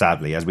show,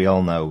 sadly, as we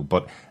all know,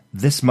 but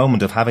this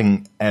moment of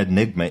having Ed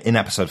Nigma in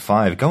episode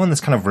 5 go on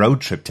this kind of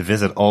road trip to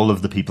visit all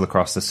of the people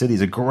across the city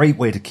is a great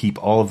way to keep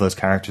all of those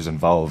characters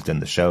involved in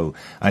the show.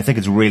 I think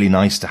it's really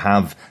nice to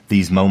have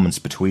these moments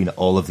between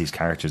all of these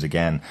characters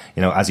again.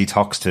 As he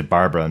talks to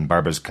Barbara, and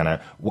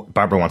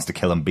Barbara wants to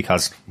kill him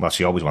because, well,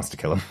 she always wants to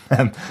kill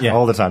him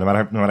all the time, no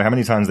matter how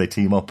many times they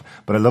team up.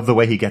 But I love the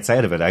way he gets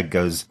out of it. Ed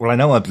goes, well, I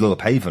know I blew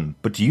up Haven,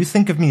 but do you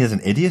think of me as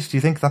an idiot? Do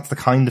you think that's the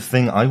kind of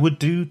thing I would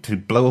do, to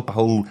blow up a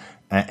whole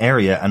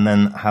area and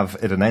then have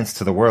it announced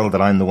to the world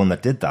that I'm the one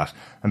that did that?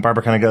 And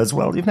Barbara kind of goes,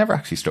 well, you've never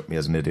actually struck me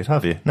as an idiot,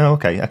 have you? No,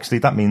 okay, actually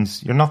that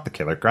means you're not the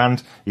killer.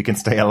 Grand, you can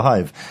stay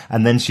alive.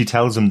 And then she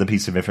tells him the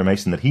piece of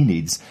information that he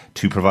needs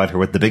to provide her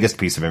with the biggest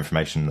piece of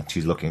information that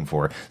she's looking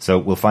for. So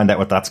we'll find out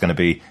what that's going to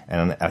be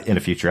in a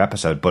future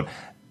episode. But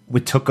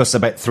it took us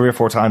about 3 or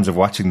 4 times of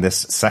watching this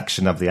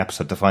section of the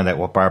episode to find out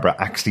what Barbara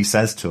actually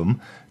says to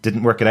him.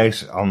 Didn't work it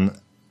out on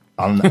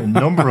a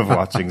number of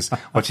watchings.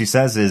 What she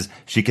says is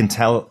she can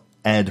tell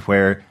Ed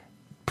where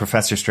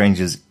Professor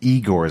Strange's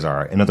Igors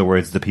are. In other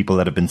words, the people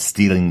that have been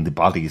stealing the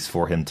bodies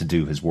for him to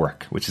do his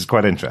work, which is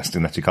quite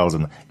interesting that she calls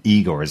them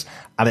Igors.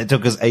 And it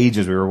took us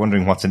ages. We were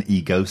wondering what's an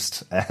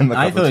e-ghost.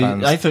 I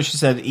thought she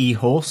said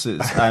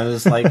e-horses. I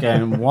was like,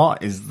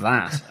 what is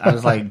that? I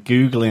was like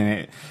Googling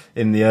it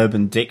in the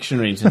Urban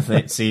Dictionary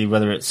to see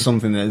whether it's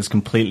something that has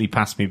completely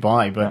passed me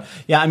by. But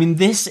yeah, I mean,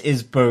 this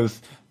is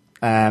both,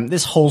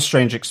 this whole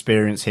Strange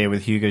experience here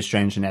with Hugo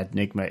Strange and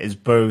Enigma is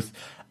both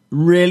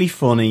really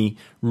funny,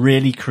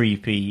 really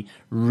creepy,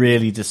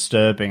 really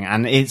disturbing,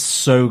 and it's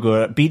so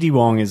good. BD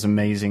Wong is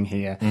amazing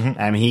here.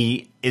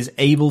 He is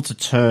able to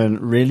turn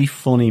really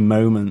funny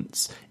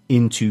moments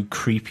into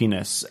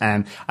creepiness.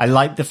 And I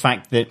like the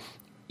fact that,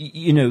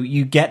 you know,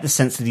 you get the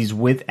sense that he's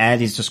with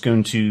Ed. He's just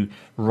going to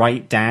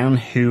write down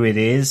who it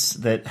is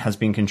that has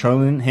been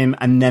controlling him,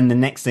 and then the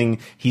next thing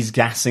he's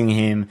gassing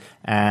him,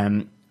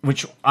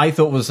 which I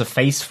thought was a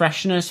face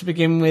freshener to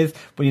begin with,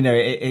 but, you know,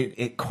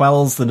 it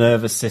quells the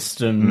nervous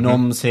system,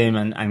 numbs him,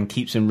 and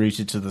keeps him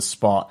rooted to the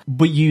spot.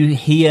 But you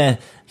hear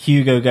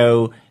Hugo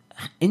go,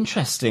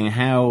 interesting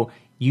how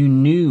you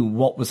knew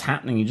what was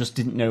happening, you just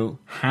didn't know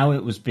how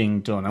it was being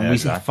done. And we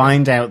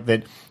find out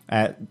that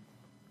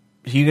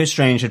Hugo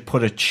Strange had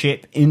put a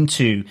chip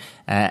into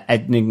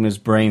Enigma's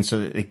brain so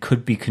that it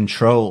could be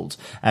controlled,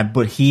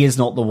 but he is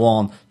not the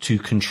one to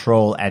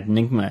control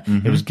Enigma.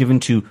 It was given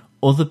to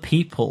other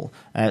people,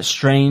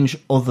 strange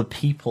other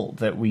people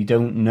that we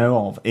don't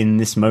know of in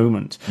this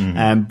moment.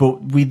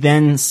 But we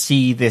then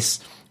see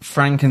this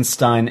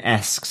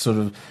Frankenstein-esque sort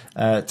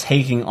of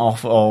taking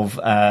off of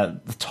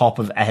the top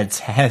of Ed's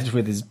head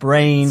with his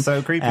brain.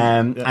 So creepy.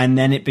 And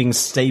then it being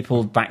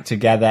stapled back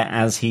together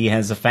as he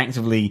has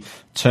effectively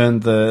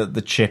turned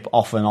the chip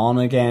off and on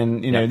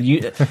again. You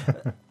know,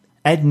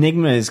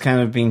 Enigma is kind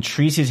of being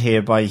treated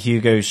here by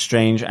Hugo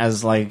Strange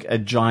as like a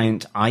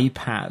giant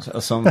iPad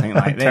or something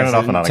like this. Turn it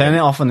off and on Turn it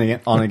off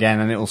and on again,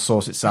 and it will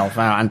sort itself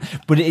out.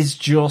 But it is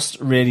just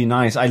really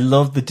nice. I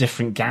love the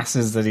different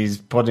gases that he's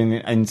putting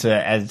into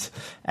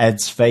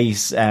Ed's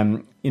face.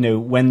 You know,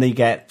 when they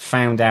get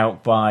found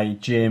out by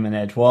Jim and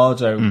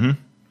Eduardo,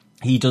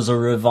 he does a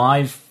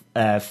revive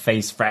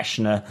face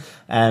freshener.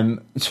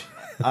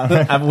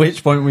 At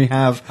which point we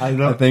have,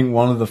 I think,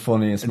 one of the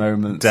funniest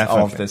moments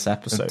of this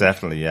episode.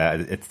 Definitely, yeah.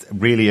 It's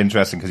really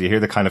interesting because you hear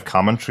the kind of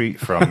commentary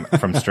from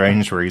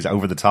Strange where he's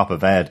over the top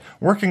of Ed,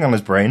 working on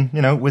his brain,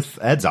 you know, with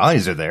Ed's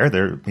eyes are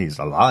there. He's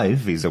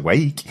alive, he's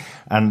awake.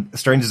 And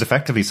Strange is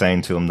effectively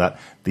saying to him that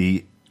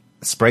the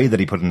spray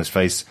that he put in his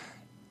face,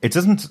 it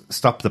doesn't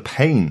stop the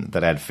pain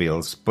that Ed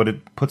feels, but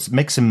it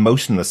makes him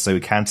motionless so he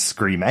can't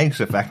scream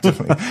out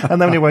effectively. And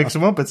then when he wakes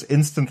him up, it's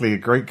instantly a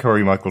great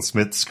Corey Michael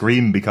Smith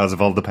scream because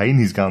of all the pain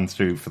he's gone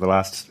through for the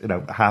last, you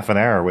know, half an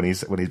hour when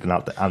he's been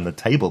on the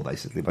table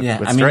basically. But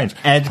yeah, Strange.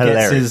 Ed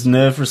gets his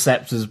nerve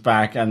receptors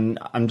back, and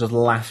I'm just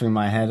laughing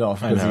my head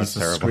off because he's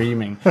just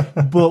screaming.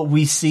 But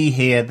we see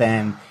here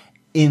then,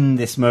 in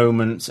this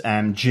moment,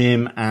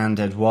 Jim and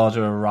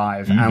Eduardo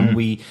arrive, and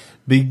we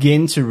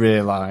begin to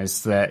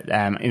realize that,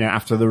 you know,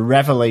 after the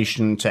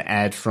revelation to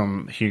Ed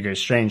from Hugo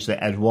Strange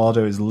that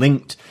Eduardo is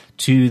linked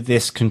to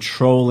this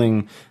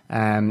controlling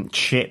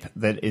chip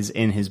that is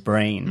in his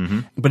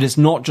brain. But it's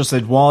not just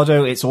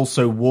Eduardo, it's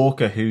also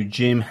Walker, who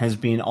Jim has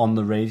been on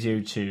the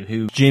radio to,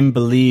 who Jim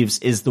believes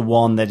is the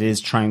one that is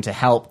trying to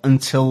help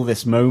until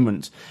this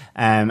moment.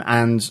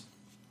 And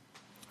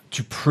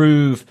to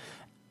prove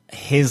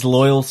his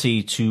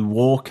loyalty to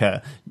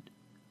Walker,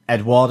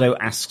 Eduardo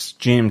asks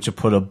Jim to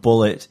put a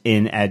bullet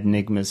in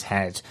Enigma's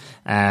head,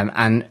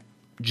 and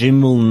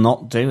Jim will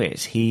not do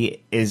it.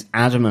 He is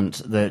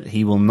adamant that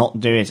he will not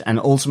do it, and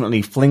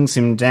ultimately flings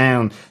him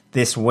down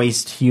this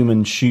waste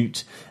human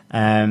chute.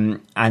 And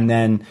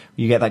then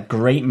you get that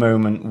great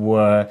moment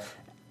where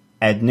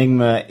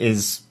Enigma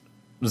is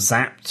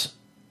zapped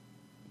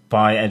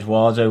by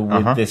Eduardo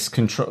with this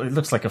control. It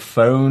looks like a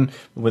phone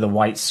with a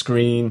white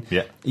screen.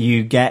 Yeah.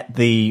 You get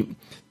the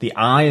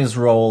eyes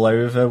roll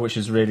over, which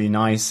is really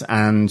nice,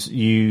 and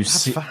you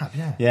see, fab,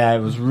 yeah, it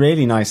was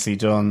really nicely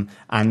done.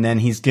 And then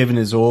he's given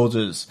his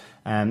orders.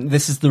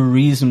 This is the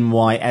reason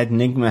why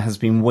Enigma has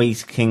been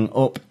waking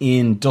up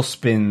in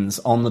dustbins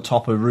on the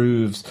top of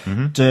roofs,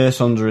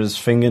 dirt under his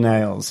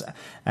fingernails,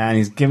 and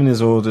he's given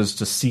his orders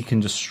to seek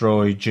and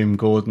destroy Jim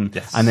Gordon.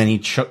 Yes. And then he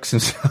chucks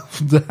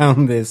himself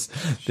down this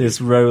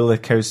roller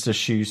coaster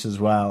chute as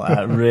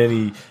well.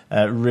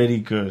 Really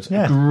good.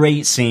 Yeah.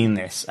 Great scene,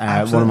 this.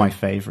 One of my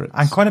favourites.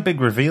 And quite a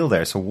big reveal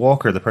there. So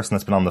Walker, the person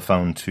that's been on the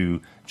phone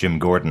to Jim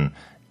Gordon,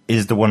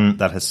 is the one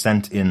that has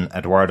sent in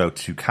Eduardo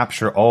to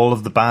capture all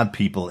of the bad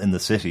people in the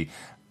city.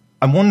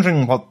 I'm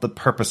wondering what the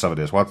purpose of it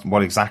is.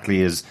 What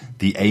exactly is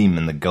the aim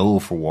and the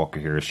goal for Walker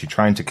here? Is she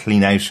trying to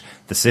clean out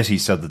the city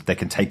so that they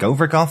can take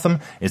over Gotham?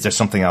 Is there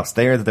something else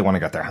there that they want to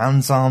get their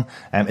hands on?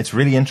 It's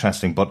really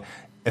interesting, but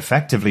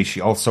effectively she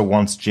also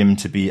wants Jim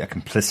to be a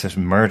complicit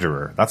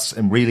murderer. That's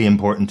really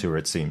important to her,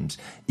 it seems.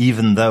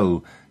 Even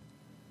though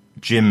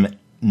Jim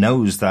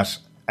knows that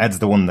Ed's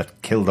the one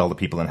that killed all the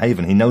people in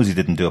Haven. He knows he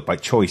didn't do it by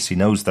choice. He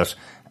knows that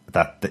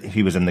that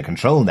he was in the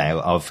control now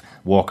of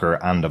Walker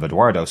and of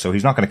Eduardo, so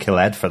he's not going to kill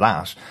Ed for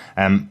that.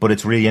 But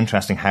it's really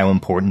interesting how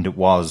important it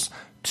was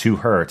to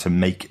her to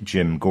make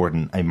Jim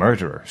Gordon a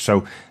murderer.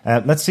 So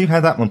let's see how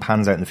that one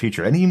pans out in the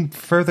future. Any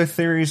further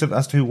theories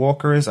as to who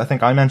Walker is? I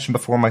think I mentioned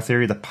before my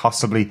theory that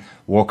possibly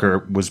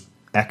Walker was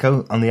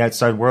Echo on the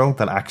outside world,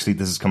 that actually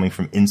this is coming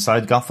from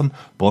inside Gotham.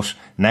 But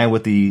now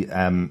with the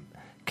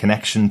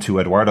connection to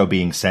Eduardo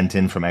being sent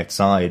in from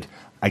outside,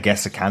 I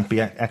guess it can't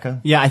be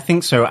Echo? Yeah, I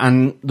think so.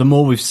 And the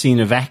more we've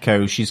seen of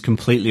Echo, she's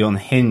completely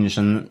unhinged,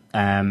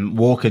 and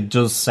Walker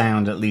does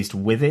sound at least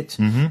with it.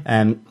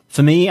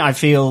 For me, I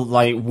feel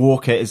like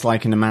Walker is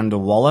like an Amanda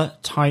Waller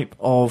type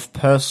of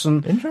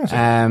person.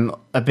 Interesting.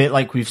 A bit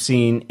like we've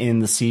seen in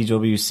the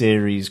CW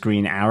series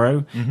Green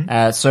Arrow.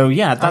 So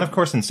yeah, and of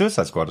course in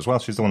Suicide Squad as well.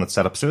 She's the one that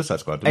set up Suicide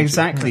Squad.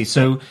 Exactly.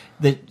 So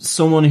that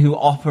someone who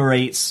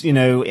operates,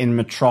 in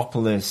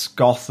Metropolis,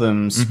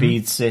 Gotham,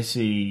 Speed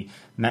City,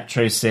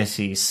 Metro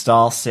City,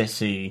 Star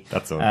City,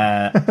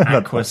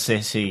 Aqua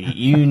City,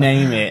 you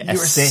name it. You were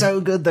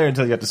so good there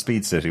until you got to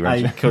Speed City,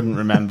 weren't you? I couldn't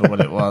remember what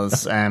it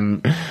was.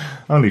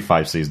 Only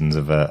 5 seasons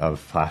of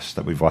Flash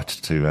that we've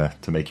watched to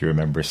make you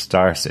remember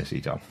Star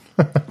City, John.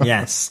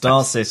 Yes,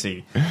 Star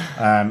City.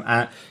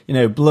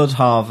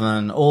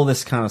 Bloodhaven, all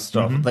this kind of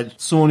stuff. Like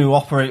someone who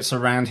operates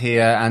around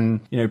here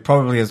and,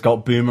 probably has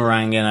got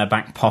Boomerang in her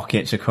back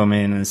pocket to come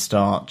in and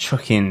start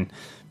chucking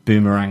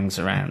boomerangs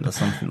around or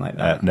something like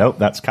that. No,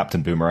 that's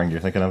Captain Boomerang you're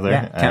thinking of there.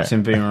 Yeah,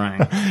 Captain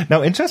Boomerang.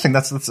 No, interesting.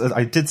 That's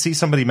I did see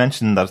somebody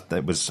mention that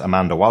it was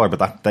Amanda Waller,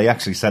 but they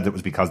actually said it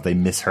was because they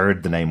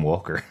misheard the name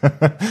Walker.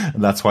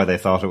 That's why they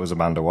thought it was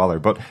Amanda Waller.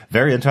 But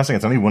very interesting.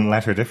 It's only one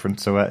letter different.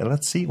 So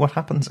let's see what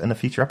happens in a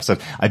future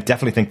episode. I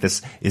definitely think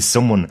this is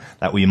someone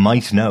that we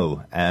might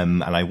know,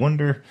 and I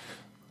wonder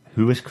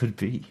who it could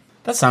be.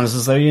 That sounds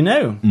as though you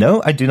know.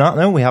 No, I do not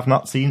know. We have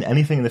not seen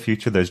anything in the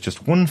future. There's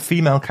just one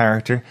female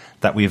character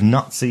that we have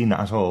not seen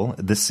at all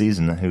this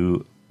season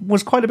who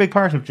was quite a big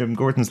part of Jim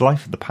Gordon's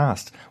life in the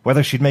past.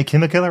 Whether she'd make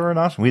him a killer or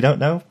not, we don't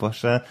know.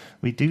 But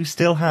we do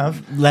still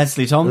have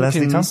Leslie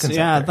Tompkins.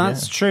 Yeah,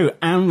 that's true.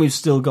 And we've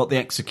still got the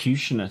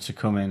Executioner to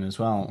come in as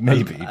well.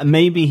 Maybe.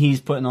 Maybe he's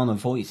putting on a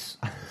voice.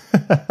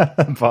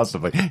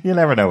 Possibly. You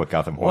never know with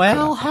Gotham.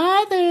 Well,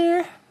 hi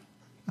there.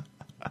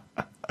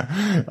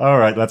 All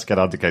right, let's get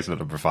on to case note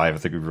number 5. I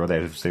think we've run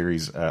out of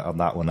series on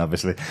that one,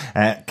 obviously.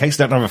 Case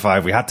note number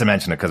 5, we had to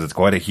mention it because it's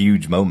quite a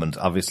huge moment,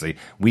 obviously.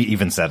 We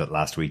even said it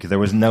last week. There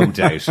was no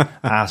doubt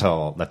at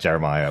all that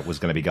Jeremiah was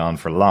going to be gone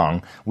for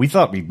long. We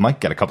thought we might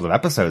get a couple of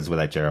episodes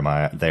without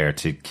Jeremiah there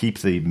to keep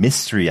the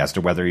mystery as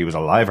to whether he was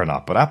alive or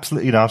not, but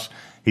absolutely not.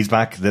 He's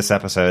back this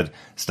episode,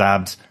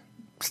 stabbed,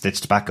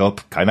 stitched back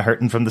up, kind of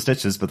hurting from the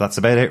stitches, but that's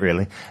about it,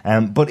 really.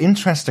 But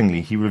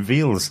interestingly, he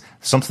reveals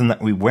something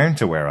that we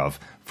weren't aware of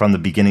from the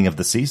beginning of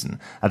the season.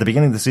 At the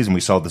beginning of the season,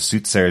 we saw the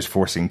soothsayers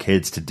forcing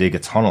kids to dig a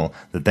tunnel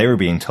that they were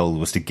being told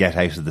was to get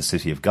out of the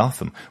city of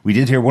Gotham. We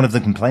did hear one of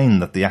them complain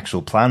that the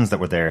actual plans that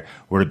were there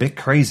were a bit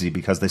crazy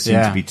because they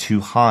seemed to be too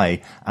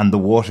high and the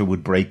water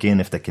would break in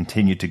if they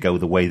continued to go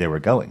the way they were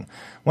going.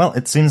 Well,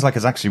 it seems like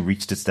it's actually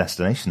reached its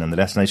destination, and the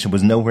destination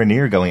was nowhere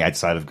near going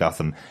outside of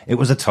Gotham. It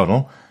was a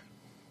tunnel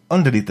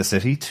underneath the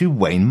city to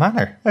Wayne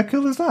Manor. How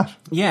cool is that?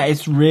 Yeah,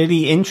 it's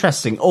really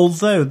interesting.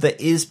 Although there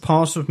is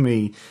part of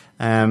me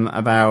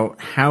about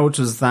how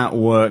does that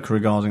work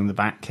regarding the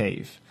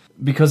Batcave.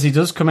 Because he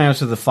does come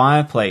out of the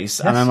fireplace,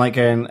 and I'm like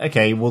going,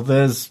 okay, well,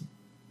 there's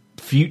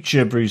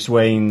future Bruce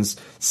Wayne's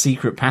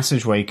secret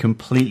passageway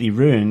completely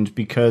ruined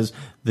because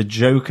the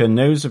Joker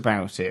knows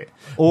about it.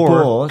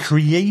 Or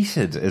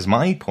created, is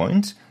my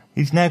point.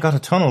 He's now got a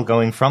tunnel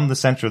going from the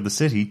centre of the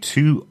city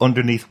to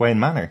underneath Wayne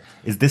Manor.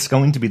 Is this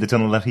going to be the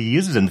tunnel that he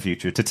uses in the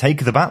future to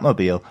take the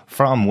Batmobile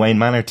from Wayne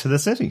Manor to the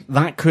city?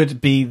 That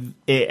could be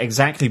it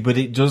exactly, but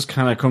it does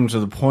kind of come to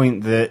the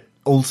point that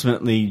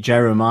ultimately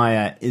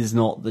Jeremiah is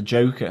not the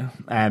Joker,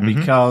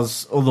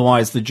 because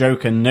otherwise the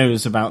Joker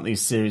knows about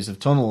these series of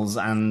tunnels,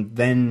 and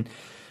then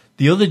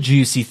the other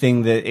juicy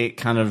thing that it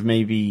kind of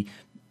maybe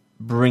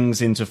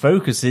brings into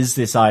focus is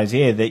this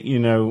idea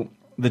that,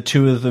 the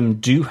two of them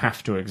do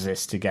have to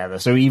exist together.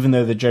 So even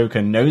though the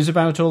Joker knows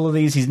about all of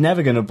these, he's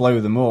never going to blow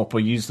them up or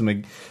use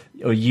them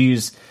or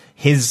use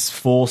his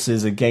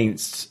forces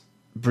against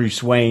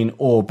Bruce Wayne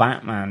or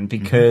Batman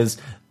because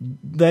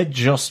they're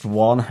just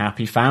one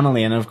happy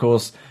family. And of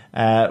course,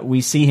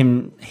 we see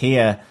him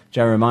here,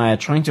 Jeremiah,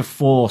 trying to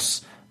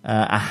force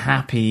a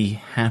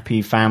happy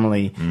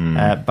family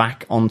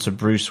back onto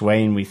Bruce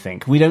Wayne, we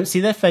think. We don't see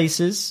their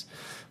faces,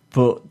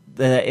 but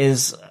there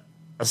is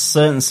a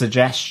certain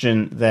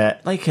suggestion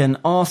that, like an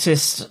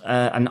artist,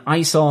 an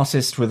ice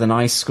artist with an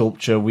ice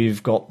sculpture,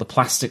 we've got the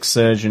plastic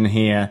surgeon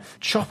here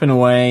chopping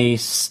away,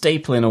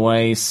 stapling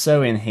away,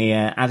 sewing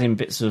here, adding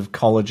bits of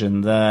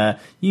collagen there,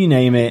 you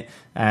name it,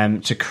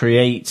 to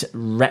create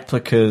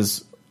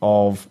replicas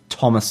of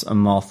Thomas and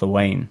Martha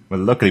Wayne. Well,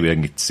 luckily we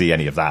didn't get to see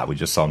any of that. We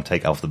just saw him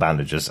take off the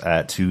bandages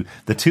to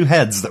the two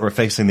heads that were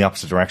facing the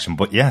opposite direction.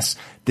 But yes,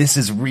 this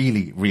is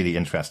really, really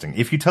interesting.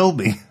 If you told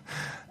me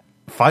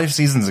 5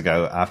 seasons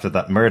ago, after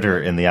that murder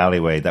in the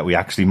alleyway, that we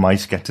actually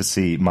might get to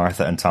see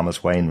Martha and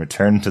Thomas Wayne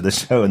return to the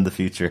show in the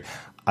future,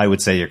 I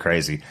would say you're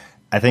crazy.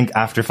 I think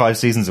after 5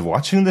 seasons of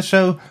watching the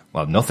show,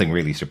 well, nothing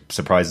really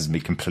surprises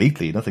me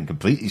completely. Nothing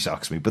completely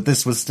shocks me. But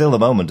this was still a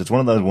moment. It's one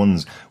of those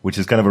ones which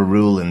is kind of a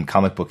rule in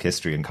comic book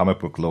history and comic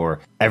book lore.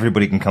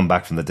 Everybody can come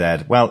back from the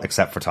dead. Well,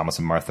 except for Thomas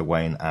and Martha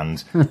Wayne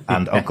and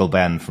Uncle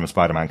Ben from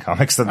Spider-Man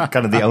comics. They're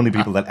kind of the only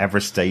people that ever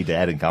stay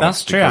dead in comics.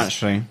 That's true,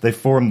 actually. They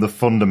form the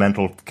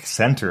fundamental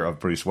center of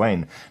Bruce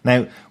Wayne.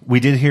 Now, we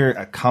did hear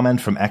a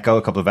comment from Echo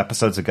a couple of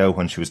episodes ago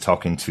when she was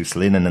talking to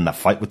Selina and in that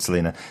fight with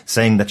Selina,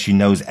 saying that she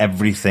knows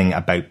everything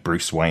about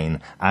Bruce Wayne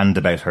and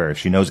about her.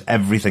 She knows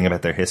everything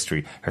about their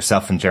history.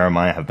 Herself and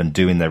Jeremiah have been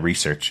doing their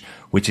research,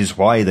 which is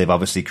why they've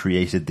obviously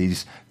created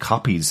these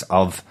copies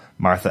of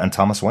Martha and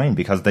Thomas Wayne,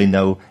 because they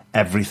know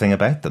everything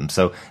about them.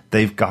 So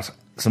they've got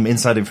some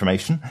inside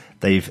information.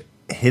 They've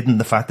hidden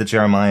the fact that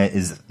Jeremiah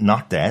is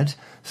not dead.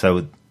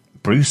 So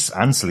Bruce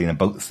and Selina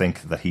both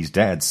think that he's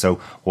dead. So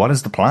what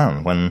is the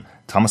plan when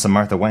Thomas and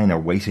Martha Wayne are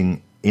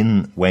waiting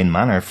in Wayne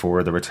Manor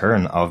for the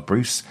return of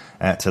Bruce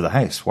to the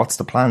house? What's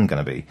the plan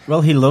going to be?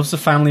 Well, he loves a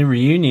family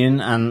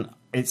reunion, and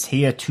it's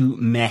here to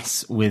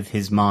mess with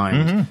his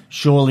mind. Mm-hmm.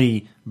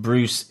 Surely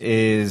Bruce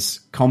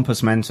is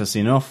compos mentis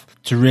enough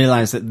to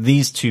realize that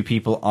these two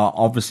people are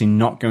obviously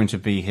not going to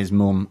be his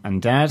mum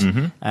and dad.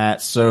 Mm-hmm.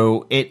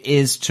 So it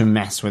is to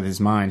mess with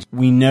his mind.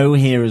 We know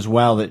here as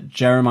well that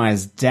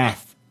Jeremiah's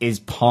death is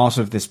part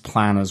of this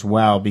plan as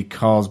well,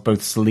 because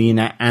both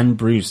Selina and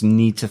Bruce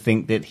need to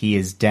think that he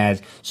is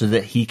dead so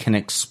that he can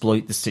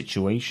exploit the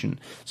situation.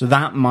 So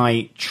that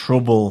might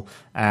trouble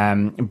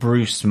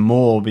Bruce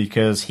more,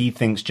 because he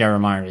thinks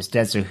Jeremiah is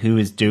dead. So who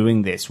is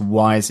doing this?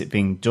 Why is it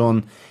being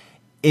done?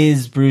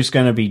 Is Bruce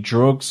going to be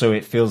drugged so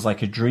it feels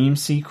like a dream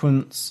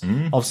sequence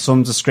of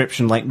some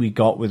description like we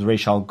got with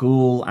Ra's al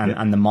Ghul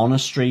and the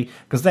monastery?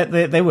 Because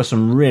there were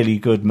some really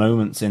good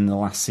moments in the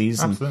last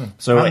season. Absolutely.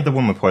 So I think the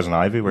one with Poison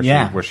Ivy,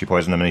 where she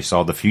poisoned him and he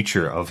saw the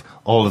future of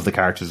all of the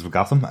characters of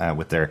Gotham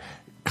with their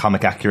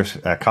comic accurate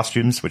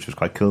costumes, which was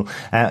quite cool.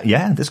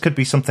 This could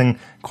be something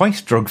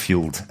quite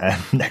drug-fueled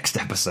next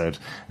episode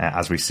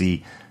as we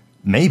see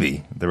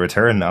maybe the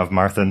return of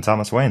Martha and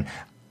Thomas Wayne.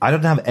 I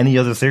don't have any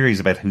other theories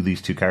about who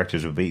these two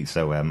characters would be,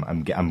 so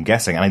I'm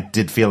guessing. And I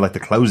did feel like the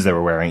clothes they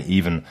were wearing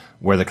even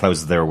were the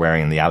clothes that they were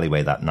wearing in the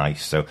alleyway that night.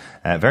 So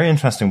very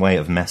interesting way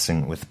of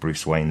messing with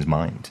Bruce Wayne's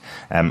mind.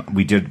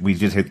 We did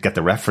get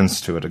the reference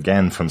to it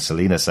again from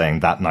Selina, saying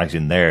that night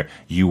in there,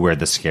 you were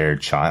the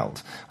scared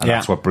child. And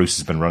that's what Bruce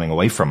has been running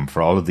away from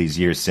for all of these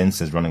years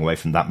since, is running away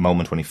from that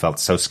moment when he felt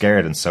so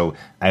scared and so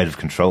out of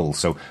control.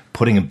 So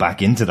putting him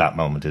back into that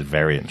moment is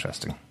very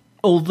interesting.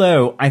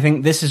 Although, I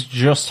think this is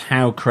just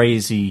how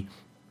crazy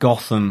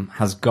Gotham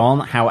has gone,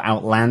 how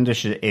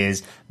outlandish it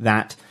is,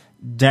 that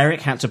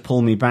Derek had to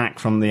pull me back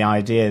from the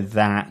idea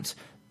that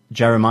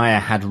Jeremiah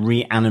had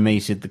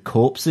reanimated the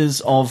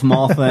corpses of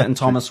Martha and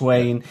Thomas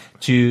Wayne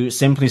to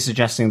simply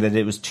suggesting that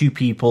it was two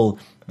people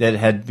that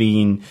had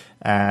been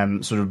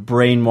sort of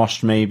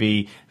brainwashed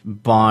maybe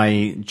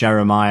by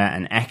Jeremiah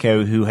and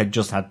Echo, who had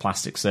just had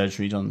plastic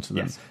surgery done to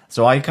them. Yes.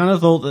 So I kind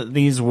of thought that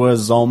these were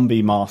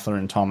zombie Martha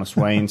and Thomas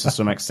Wayne to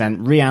some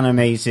extent,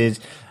 reanimated,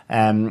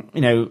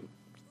 a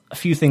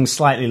few things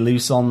slightly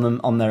loose on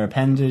them, on their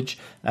appendage,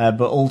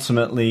 but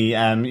ultimately,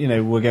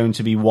 we're going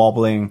to be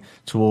wobbling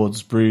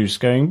towards Bruce,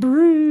 going,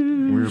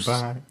 Bruce,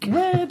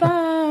 we're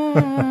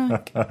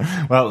back.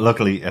 Well,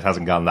 luckily it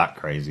hasn't gone that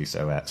crazy,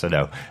 so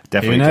no,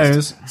 definitely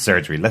just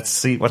surgery. Let's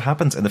see what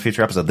happens in the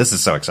future episode. This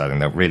is so exciting,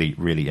 though. Really,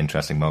 really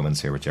interesting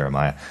moments here with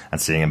Jeremiah and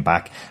seeing him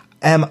back.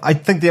 I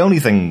think the only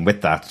thing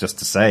with that, just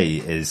to say,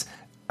 is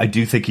I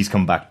do think he's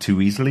come back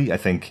too easily. I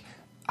think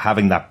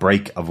having that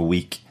break of a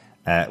week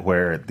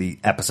where the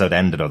episode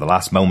ended, or the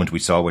last moment we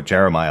saw with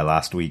Jeremiah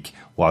last week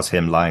was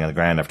him lying on the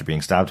ground after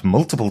being stabbed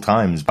multiple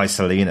times by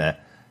Selina.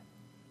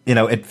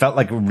 It felt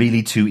like a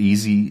really too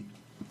easy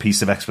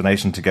piece of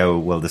explanation to go,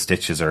 well, the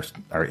stitches are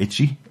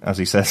itchy, as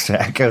he says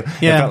to Echo.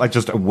 Yeah. It felt like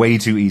just a way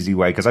too easy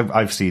way, because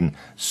I've seen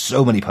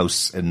so many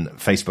posts in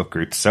Facebook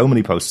groups, so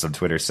many posts on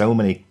Twitter, so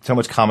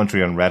much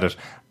commentary on Reddit,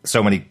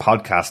 so many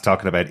podcasts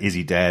talking about is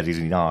he dead, is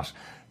he not,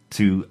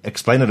 to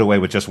explain it away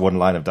with just one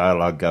line of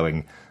dialogue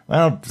going,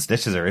 well, the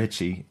stitches are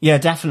itchy. Yeah,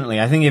 definitely.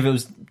 I think if it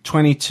was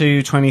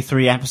 22,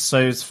 23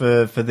 episodes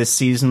for this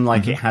season,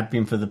 like it had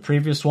been for the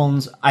previous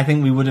ones, I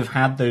think we would have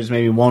had those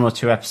maybe 1 or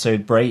 2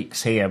 episode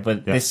breaks here.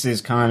 But this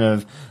is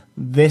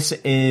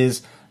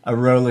a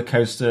roller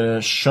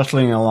coaster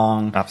shuttling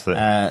along.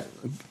 Absolutely.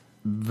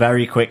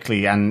 Very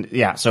quickly. And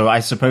so I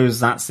suppose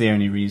that's the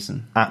only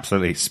reason.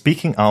 Absolutely.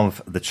 Speaking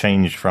of the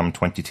change from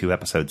 22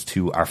 episodes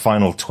to our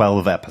final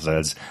 12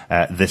 episodes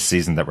this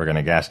season that we're going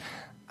to get,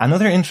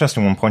 another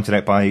interesting one pointed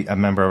out by a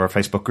member of our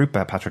Facebook group,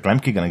 Patrick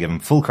Lemke, going to give him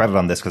full credit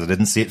on this because I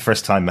didn't see it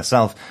first time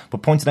myself,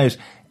 but pointed out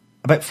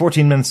about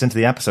 14 minutes into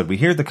the episode, we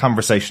hear the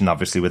conversation,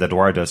 obviously, with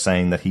Eduardo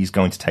saying that he's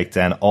going to take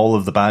down all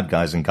of the bad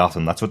guys in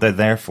Gotham. That's what they're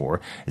there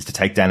for, is to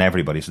take down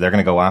everybody. So they're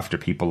going to go after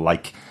people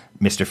like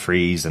Mr.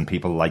 Freeze and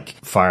people like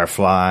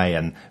Firefly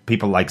and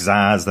people like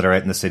Zaz that are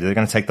out in the city. They're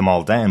going to take them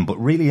all down. But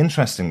really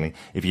interestingly,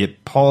 if you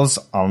pause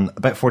on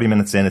about 40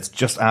 minutes in, it's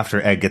just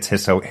after Ed gets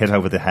hit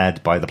over the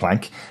head by the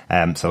plank.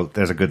 So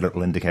there's a good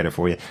little indicator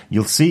for you.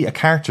 You'll see a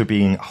character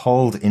being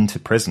hauled into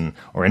prison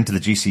or into the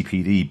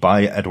GCPD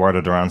by Eduardo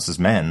Durance's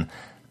men.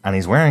 And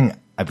he's wearing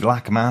a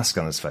black mask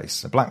on his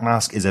face. A Black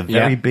Mask is a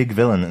very big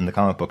villain in the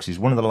comic books. He's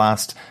one of the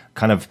last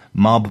kind of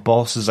mob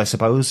bosses, I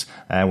suppose.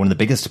 One of the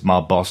biggest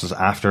mob bosses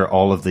after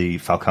all of the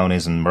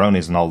Falcones and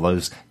Moronis and all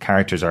those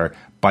characters are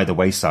by the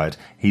wayside.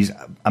 He's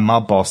a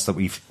mob boss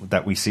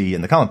that we see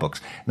in the comic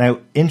books. Now,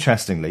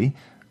 interestingly,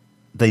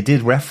 they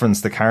did reference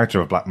the character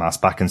of Black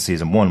Mask back in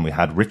season 1. We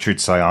had Richard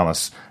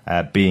Sionis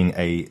being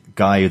a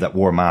guy that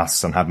wore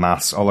masks and had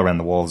masks all around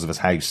the walls of his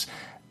house.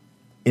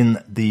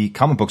 In the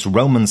comic books,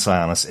 Roman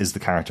Sionis is the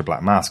character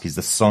Black Mask. He's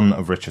the son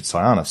of Richard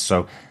Sionis.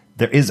 So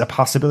there is a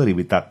possibility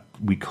that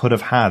we could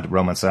have had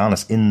Roman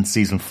Sionis in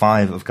season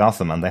 5 of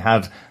Gotham, and they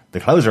had the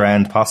clothes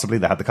around, possibly.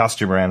 They had the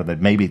costume around, and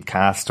they'd maybe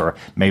cast, or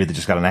maybe they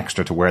just got an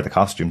extra to wear the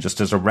costume, just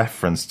as a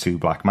reference to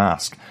Black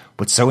Mask.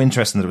 But so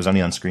interesting that it was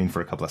only on screen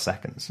for a couple of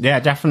seconds. Yeah,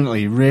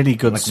 definitely. Really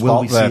good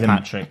spot there,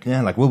 Patrick.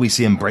 Yeah, will we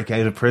see him break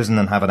out of prison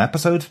and have an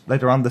episode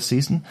later on this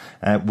season?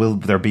 Will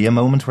there be a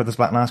moment where there's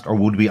Black Mask, or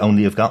would we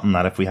only have gotten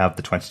that if we have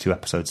the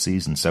 22-episode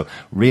season? So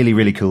really,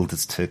 really cool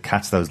to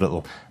catch that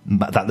little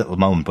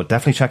moment. But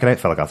definitely check it out,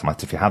 fellow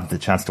Gothamites. If you have the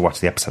chance to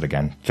watch the episode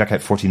again, check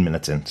out 14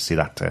 minutes in to see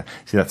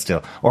that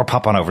still. Or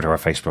pop on over to our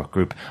Facebook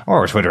group or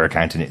our Twitter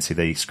account and you see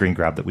the screen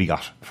grab that we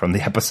got from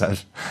the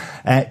episode.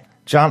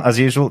 John, as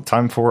usual,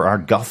 time for our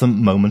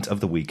Gotham moment of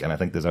the week, and I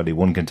think there's only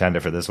one contender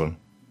for this one.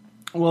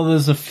 Well,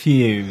 there's a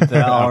few.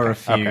 There are a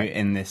few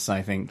in this,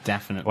 I think,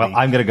 definitely. Well,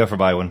 I'm going to go for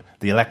my one.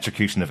 The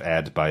electrocution of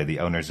Ed by the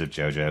owners of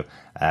JoJo.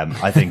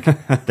 I think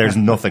there's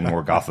nothing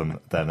more Gotham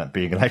than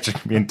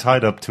being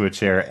tied up to a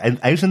chair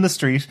out in the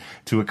street,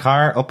 to a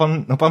car up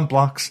on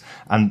blocks,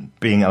 and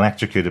being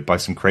electrocuted by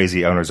some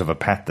crazy owners of a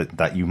pet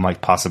that you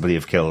might possibly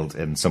have killed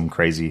in some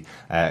crazy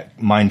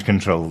mind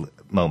control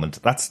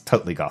moment. That's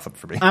totally Gotham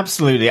for me.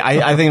 Absolutely.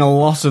 I think a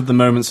lot of the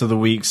moments of the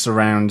week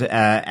surround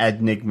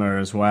Ed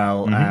Nigma as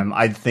well. Mm-hmm.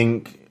 I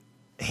think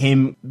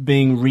him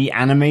being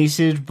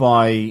reanimated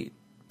by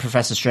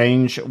Professor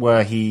Strange,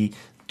 where he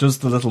does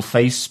the little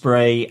face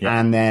spray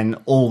and then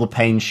all the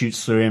pain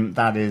shoots through him,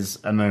 that is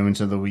a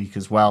moment of the week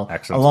as well.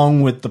 Excellent.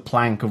 Along with the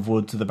plank of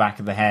wood to the back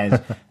of the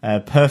head.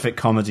 Perfect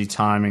comedy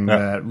timing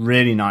there.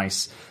 Really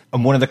nice.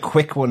 And one of the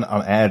quick one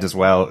on Ed as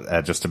well,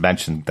 just to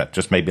mention, that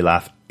just made me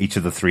laugh each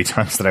of the 3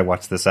 times that I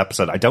watched this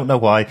episode. I don't know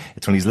why.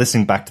 It's when he's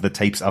listening back to the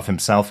tapes of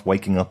himself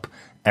waking up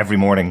every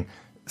morning,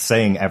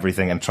 saying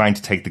everything and trying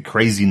to take the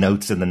crazy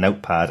notes in the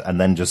notepad,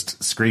 and then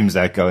just screams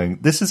out going,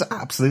 "This is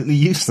absolutely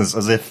useless,"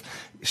 as if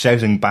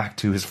shouting back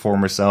to his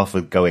former self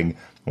with going,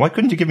 "Why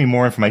couldn't you give me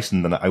more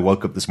information than I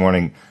woke up this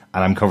morning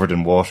and I'm covered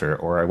in water,"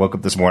 or "I woke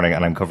up this morning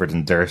and I'm covered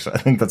in dirt." I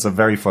think that's a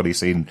very funny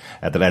scene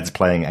that Ed's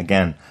playing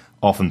again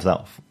off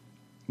himself.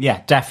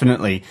 Yeah,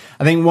 definitely.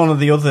 I think one of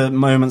the other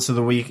moments of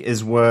the week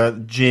is where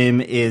Jim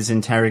is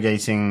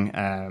interrogating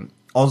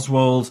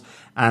Oswald,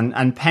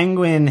 and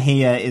Penguin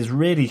here is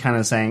really kind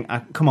of saying,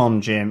 come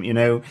on, Jim,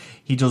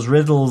 he does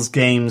riddles,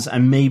 games,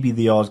 and maybe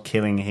the odd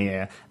killing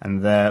here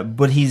and there,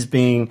 but he's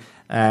being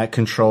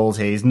controlled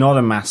here. He's not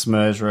a mass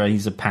murderer,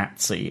 he's a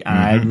patsy. And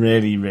I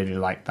really, really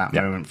like that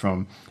moment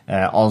from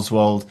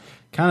Oswald.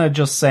 Kind of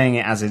just saying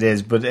it as it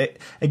is, but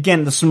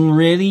again, there's some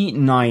really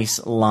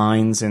nice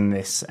lines in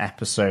this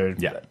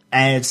episode. Yeah.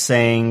 Ed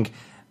saying,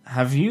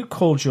 "Have you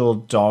called your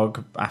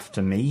dog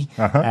after me?"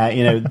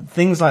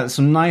 Things like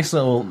some nice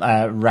little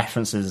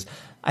references.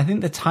 I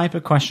think the type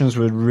of questions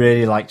we'd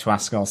really like to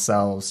ask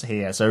ourselves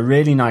here. So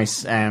really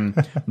nice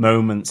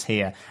moments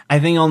here. I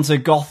think onto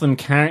Gotham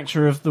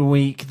character of the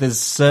week, there's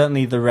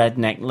certainly the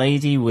redneck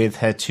lady with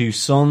her 2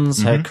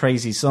 sons, her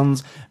crazy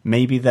sons.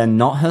 Maybe they're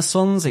not her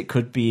sons. It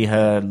could be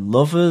her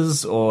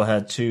lovers or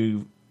her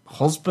 2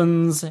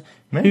 husbands.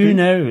 Maybe. Who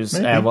knows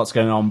what's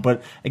going on.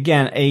 But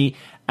again, a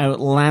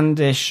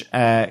outlandish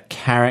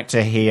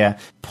character here,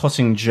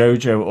 putting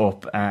Jojo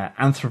up,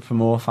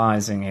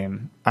 anthropomorphizing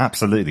him.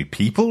 Absolutely.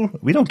 People?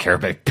 We don't care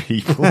about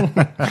people.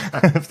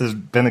 If there's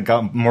been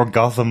a more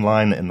Gotham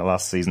line in the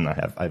last season,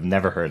 I've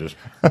never heard it.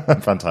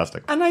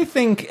 Fantastic. And I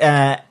think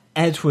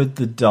Edward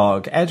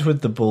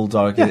the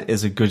Bulldog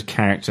is a good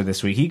character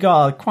this week. He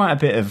got quite a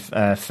bit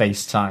of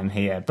face time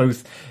here,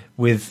 both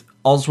with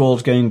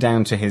Oswald going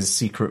down to his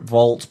secret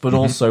vault, but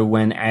also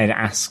when Ed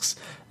asks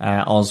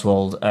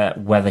Oswald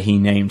whether he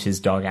named his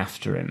dog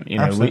after him.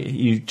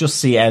 You just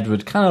see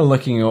Edward kind of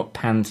looking up,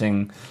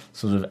 panting,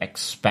 sort of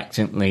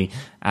expectantly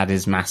at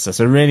his master.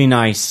 So really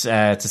nice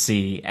to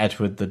see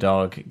Edward the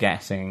dog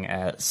getting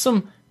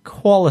some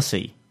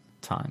quality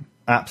time.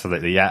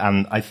 Absolutely, yeah.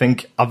 And I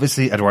think,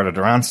 obviously, Eduardo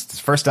Duran's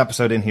first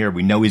episode in here,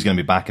 we know he's going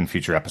to be back in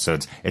future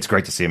episodes. It's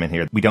great to see him in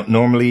here. We don't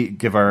normally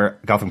give our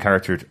Gotham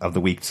character of the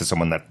week to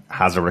someone that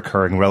has a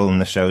recurring role in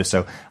the show,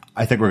 so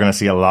I think we're going to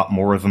see a lot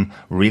more of him.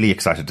 Really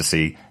excited to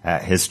see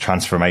his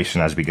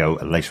transformation as we go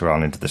later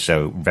on into the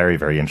show. Very,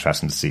 very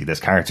interesting to see this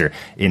character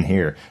in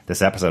here,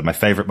 this episode. My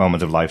favourite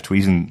moment of live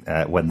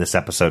tweeting when this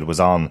episode was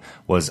on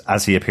was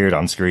as he appeared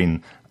on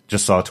screen,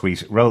 just saw a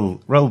tweet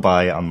roll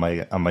by on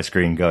my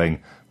screen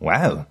going,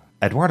 wow,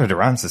 Eduardo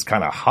Durance is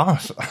kind of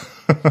hot.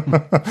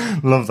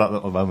 Love that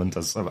little moment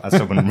as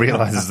someone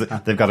realises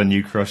that they've got a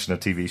new crush in a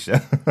TV show.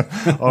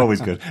 Always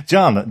good.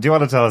 John, do you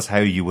want to tell us how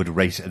you would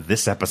rate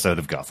this episode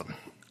of Gotham?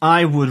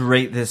 I would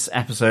rate this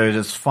episode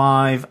as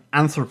 5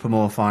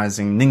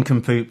 anthropomorphizing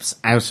nincompoops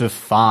out of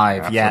 5.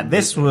 Absolutely. Yeah,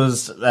 this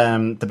was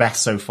the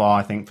best so far,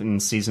 I think, in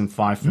season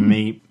 5 for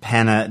me.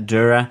 Pena,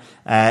 Dura.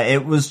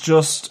 It was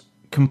just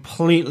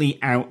completely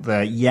out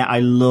there. Yeah, I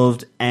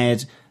loved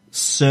Ed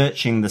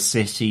searching the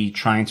city,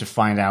 trying to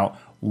find out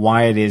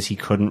why it is he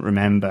couldn't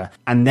remember.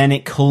 And then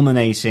it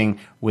culminating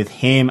with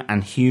him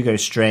and Hugo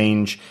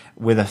Strange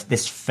with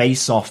this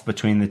face-off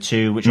between the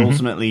two, which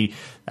ultimately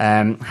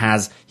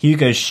has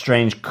Hugo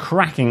Strange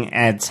cracking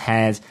Ed's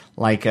head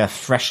like a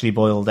freshly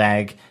boiled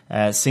egg,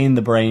 seeing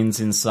the brains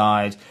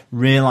inside,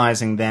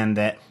 realizing then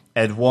that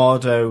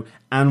Eduardo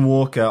and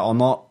Walker are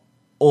not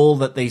all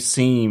that they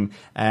seem,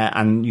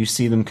 and you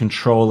see them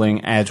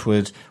controlling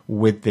Edward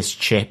with this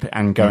chip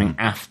and going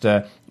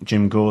after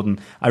Jim Gordon.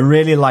 I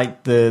really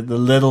like the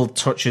little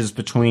touches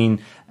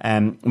between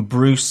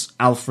Bruce,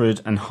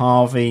 Alfred, and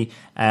Harvey,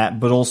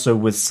 but also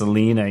with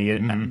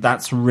Selina.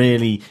 That's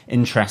really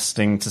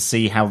interesting to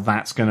see how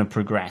that's going to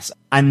progress.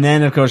 And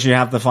then, of course, you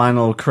have the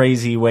final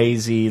crazy,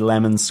 wazy,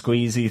 lemon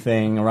squeezy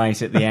thing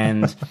right at the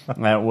end,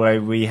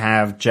 where we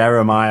have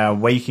Jeremiah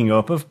waking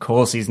up. Of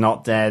course he's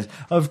not dead.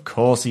 Of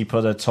course he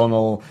put a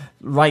tunnel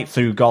right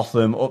through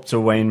Gotham up to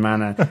Wayne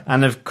Manor.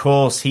 And of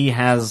course he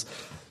has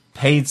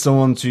paid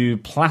someone to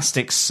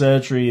plastic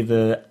surgery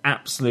the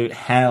absolute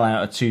hell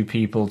out of 2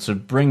 people to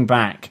bring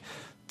back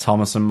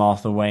Thomas and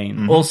Martha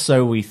Wayne.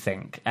 Also, we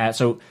think.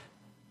 So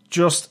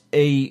just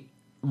a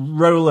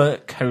roller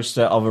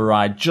coaster of a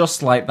ride,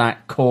 just like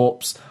that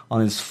corpse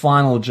on his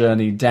final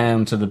journey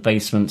down to the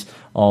basement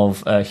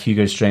of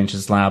Hugo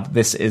Strange's lab.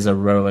 This is a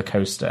roller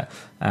coaster.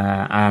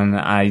 And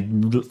I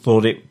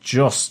thought it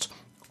just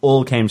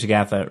all came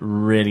together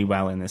really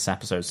well in this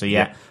episode. So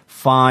yeah.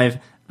 5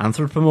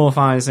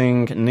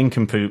 anthropomorphizing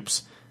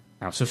nincompoops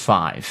out of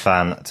 5.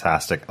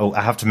 Fantastic. Oh,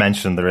 I have to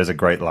mention there is a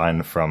great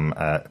line from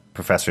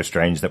Professor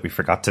Strange that we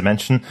forgot to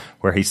mention,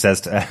 where he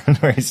says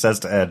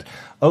to Ed,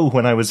 "Oh,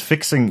 when I was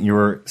fixing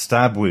your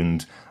stab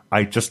wound,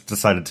 I just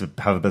decided to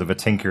have a bit of a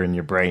tinker in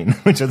your brain,"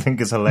 which I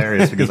think is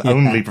hilarious because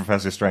only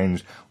Professor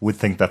Strange would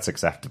think that's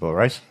acceptable,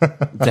 right?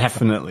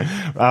 Definitely.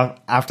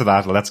 After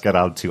that, let's get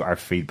on to our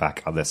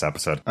feedback on this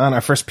episode. And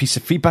our first piece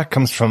of feedback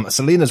comes from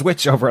Selena's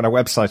Witch over on our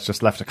website.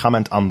 Just left a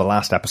comment on the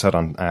last episode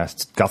on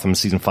Gotham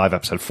Season 5,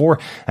 Episode 4,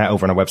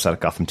 over on our website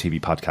at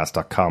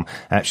gothamtvpodcast.com.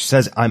 She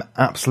says, "I'm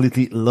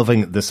absolutely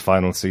loving this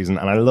final season,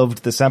 and I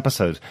loved this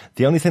episode.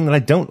 The only thing that I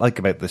don't like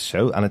about this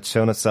show, and it's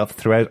shown itself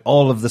throughout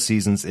all of the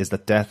seasons, is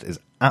that death is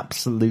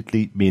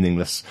absolutely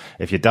meaningless.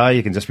 If you die,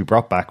 you can just be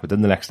brought back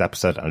within the next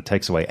episode, and it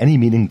takes away any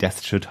meaning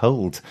death should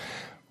hold."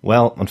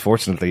 Well,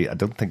 unfortunately, I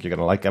don't think you're going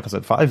to like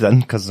episode 5 then,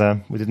 because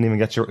we didn't even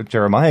get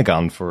Jeremiah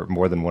gone for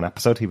more than one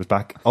episode. He was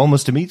back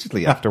almost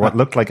immediately after what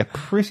looked like a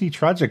pretty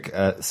tragic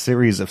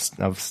series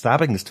of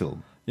stabbings to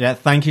him. Yeah,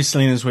 thank you,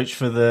 Selena's Witch,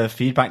 for the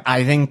feedback.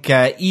 I think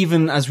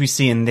even as we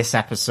see in this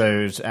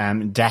episode,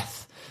 death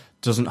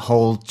doesn't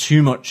hold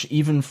too much,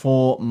 even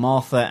for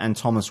Martha and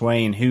Thomas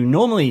Wayne, who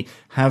normally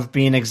have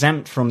been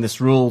exempt from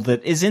this rule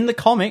that is in the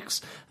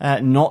comics,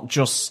 not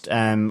just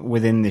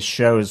within this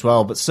show as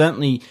well. But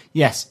certainly,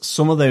 yes,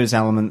 some of those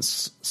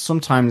elements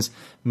sometimes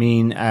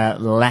mean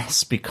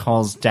less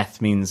because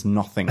death means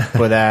nothing.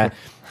 But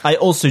I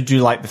also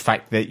do like the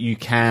fact that you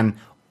can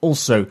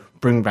also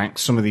bring back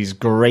some of these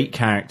great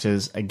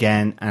characters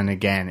again and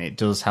again. It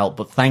does help.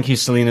 But thank you,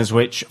 Selena's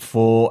Witch,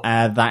 for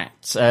that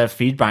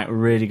feedback.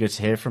 Really good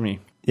to hear from you.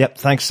 Yep,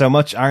 thanks so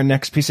much. Our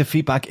next piece of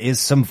feedback is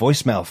some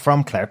voicemail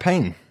from Claire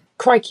Payne.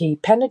 Crikey,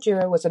 Pena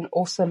Dura was an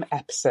awesome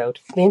episode.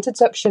 The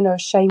introduction of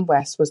Shane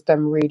West was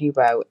done really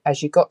well,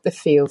 as you got the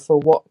feel for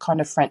what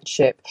kind of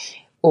friendship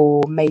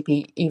or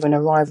maybe even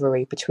a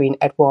rivalry between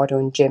Eduardo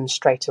and Jim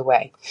straight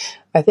away.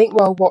 I think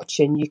while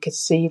watching, you could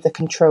see the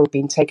control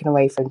being taken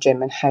away from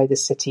Jim and how the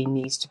city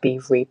needs to be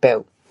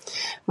rebuilt.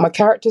 My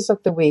characters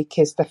of the week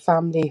is the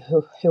family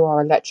who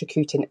are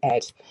electrocuting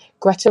Ed.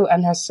 Gretel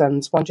and her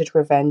sons wanted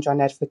revenge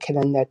on Ed for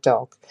killing their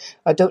dog.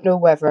 I don't know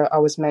whether I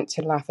was meant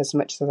to laugh as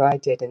much as I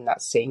did in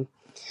that scene.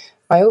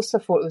 I also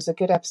thought it was a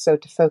good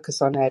episode to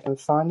focus on Ed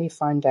and finally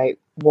find out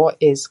what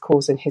is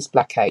causing his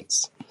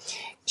blackouts.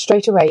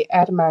 Straight away,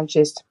 Ed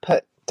manages to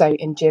put doubt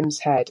in Jim's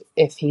head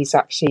if he's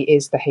actually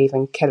is the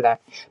Haven killer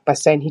by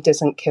saying he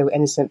doesn't kill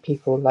innocent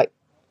people like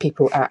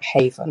people at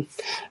Haven.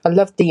 I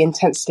loved the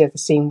intensity of the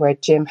scene where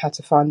Jim had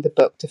to find the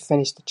book to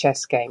finish the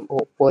chess game,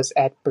 or was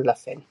Ed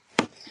bluffing?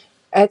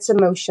 Ed's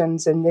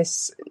emotions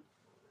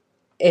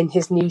in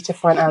his need to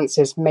find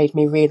answers made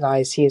me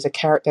realise he is a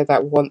character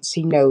that once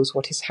he knows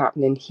what is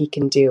happening, he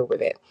can deal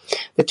with it.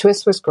 The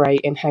twist was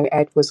great in how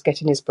Ed was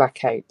getting his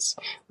blackouts.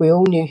 We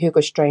all knew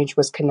Hugo Strange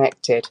was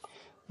connected.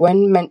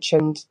 When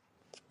mentioned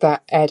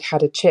that Ed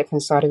had a chip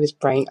inside of his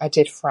brain, I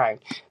did frown,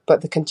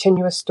 but the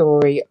continuous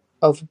story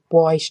of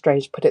why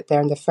Strange put it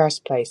there in the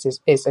first place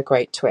is a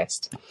great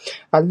twist.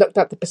 I looked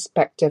at the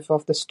perspective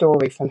of the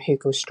story from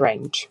Hugo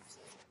Strange.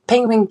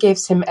 Penguin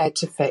gives him Ed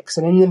to fix,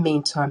 and in the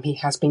meantime he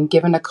has been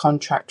given a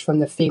contract from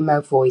the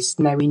female voice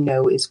now we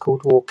know is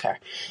called Walker.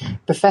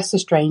 Professor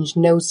Strange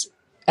knows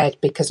Ed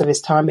because of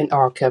his time in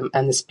Arkham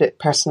and the split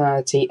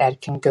personality Ed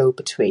can go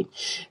between.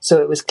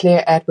 So it was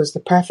clear Ed was the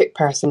perfect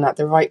person at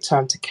the right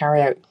time to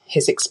carry out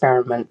his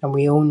experiment, and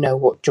we all know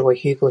what joy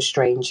Hugo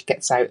Strange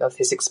gets out of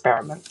his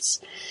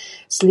experiments.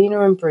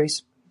 Selina and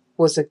Bruce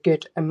was a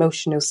good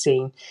emotional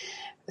scene.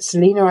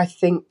 Selina, I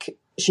think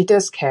she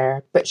does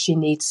care, but she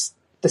needs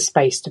the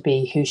space to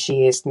be who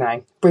she is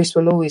now. Bruce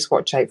will always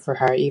watch out for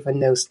her, even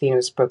though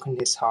Selina's broken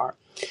his heart.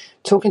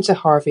 Talking to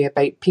Harvey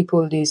about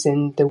people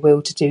losing the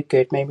will to do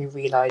good made me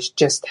realise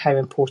just how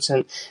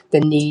important the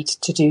need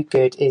to do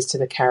good is to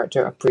the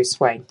character of Bruce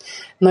Wayne.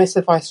 Nice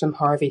advice from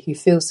Harvey, who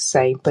feels the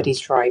same, but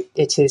he's right.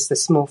 It is the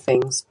small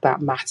things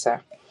that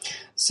matter.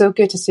 So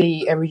good to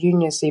see a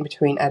reunion scene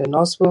between Ed and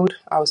Oswald.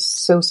 I was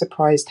so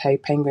surprised how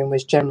Penguin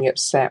was generally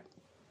upset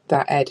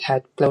that Ed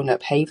had blown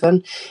up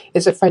Haven.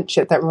 It's a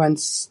friendship that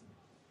runs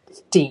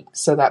deep,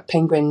 so that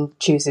Penguin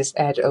chooses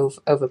Ed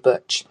over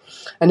Butch.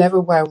 Another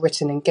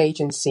well-written,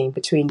 engaging scene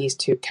between these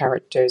two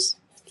characters.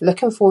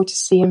 Looking forward to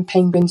seeing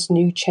Penguin's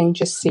new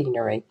change of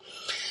scenery.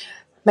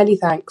 Many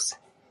thanks,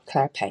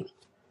 Claire Payne.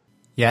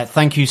 Yeah,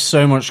 thank you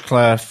so much,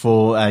 Claire,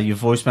 for your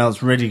voicemail.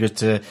 It's really good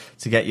to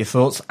get your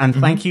thoughts. And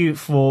thank you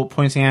for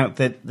pointing out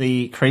that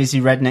the crazy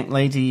redneck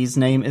lady's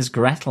name is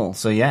Gretel.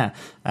 So, yeah.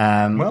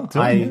 Well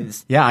done.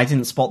 I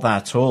didn't spot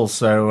that at all.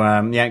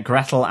 So,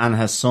 Gretel and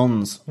her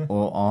sons,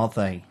 or are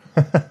they?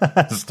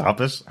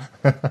 Stop it.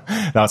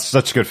 That's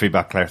such good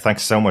feedback, Claire.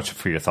 Thanks so much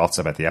for your thoughts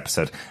about the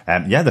episode.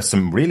 There's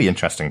some really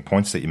interesting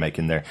points that you make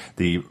in there.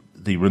 The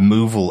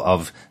removal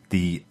of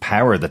the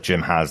power that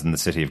Jim has in the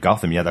city of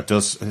Gotham. Yeah, that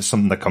does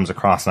something that comes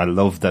across, and I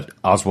love that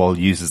Oswald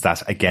uses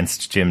that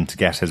against Jim to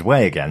get his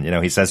way again. You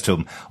know, he says to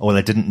him, "Oh, well,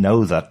 I didn't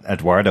know that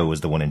Eduardo was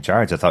the one in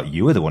charge. I thought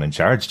you were the one in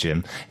charge,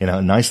 Jim." You know,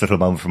 a nice little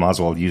moment from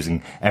Oswald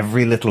using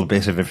every little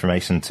bit of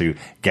information to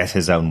get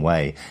his own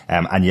way.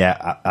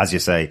 As you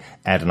say,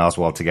 Ed and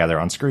Oswald together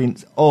on screen,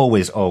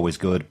 always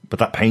good. But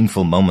that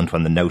painful moment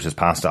when the note is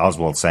passed to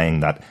Oswald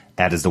saying that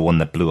Ed is the one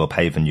that blew up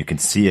Haven, you can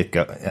see it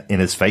in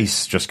his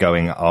face, just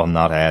going, "Oh,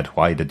 not Ed.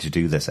 Why did you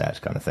do this,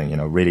 Ed?" kind of thing. You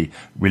know, really,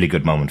 really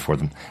good moment for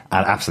them.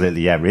 And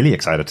absolutely, really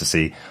excited to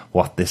see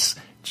what this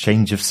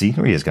change of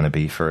scenery is going to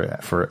be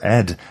for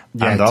Ed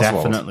and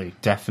Oswald.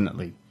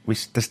 Definitely.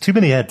 There's too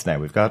many Eds now.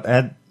 We've got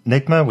Ed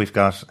Enigma, we've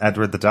got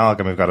Edward the dog,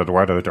 and we've got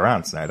Eduardo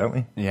Durance now, don't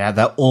we? Yeah,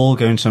 they're all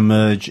going to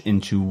merge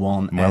into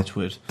one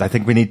Edward. I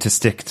think we need to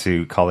stick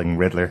to calling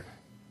Riddler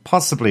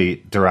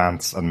possibly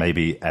Durance and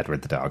maybe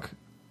Edward the dog.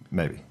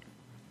 Maybe.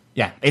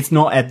 Yeah, it's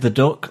not Ed the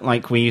Duck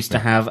like we used to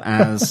have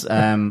as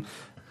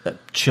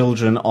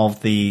children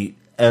of the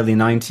early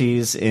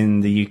 90s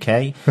in the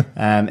UK.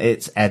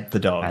 It's Ed the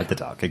Dog. Ed the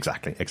Dog,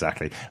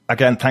 exactly.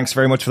 Again, thanks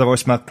very much for the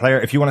voicemail, Claire.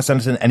 If you want to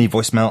send us in any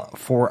voicemail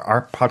for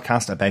our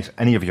podcast about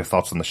any of your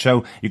thoughts on the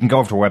show, you can go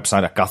over to our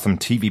website at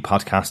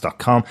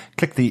gothamtvpodcast.com,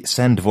 click the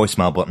send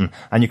voicemail button,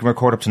 and you can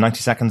record up to 90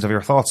 seconds of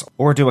your thoughts,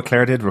 or do what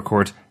Claire did,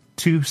 record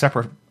 2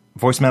 separate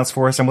voicemails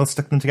for us, and we'll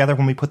stick them together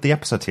when we put the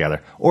episode together.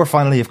 Or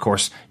finally, of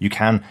course, you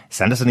can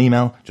send us an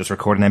email, just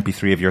record an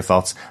MP3 of your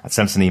thoughts, and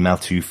send us an email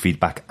to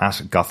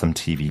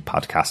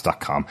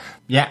feedback@gothamtvpodcast.com.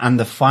 Yeah, and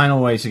the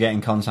final way to get in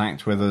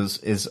contact with us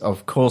is,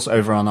 of course,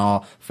 over on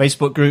our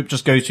Facebook group.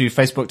 Just go to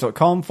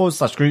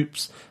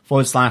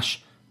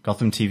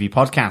facebook.com/groups/Gotham TV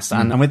Podcast.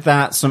 And with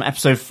that, some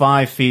episode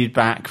 5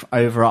 feedback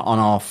over on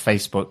our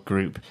Facebook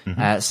group.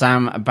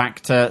 Sam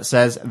Bacter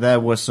says there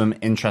were some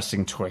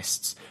interesting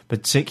twists,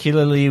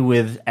 particularly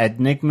with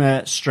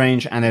Enigma,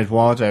 Strange, and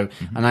Eduardo.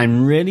 And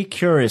I'm really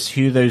curious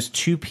who those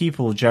 2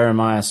 people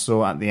Jeremiah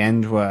saw at the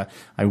end were.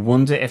 I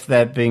wonder if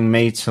they're being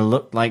made to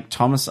look like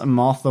Thomas and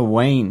Martha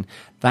Wayne.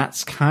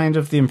 That's kind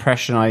of the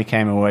impression I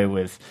came away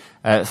with.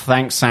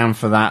 Thanks, Sam,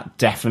 for that.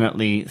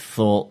 Definitely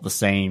thought the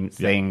same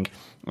thing.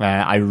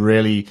 I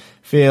really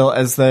feel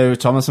as though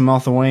Thomas and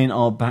Martha Wayne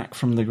are back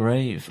from the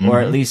grave, or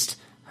at least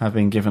have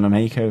been given a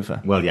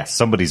makeover. Well, yes,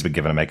 somebody's been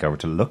given a makeover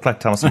to look like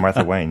Thomas and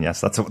Martha Wayne. Yes,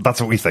 that's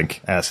what we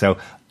think. So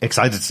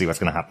excited to see what's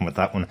going to happen with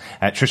that one.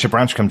 Trisha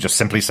Branchcombe just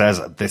simply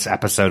says, this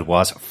episode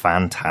was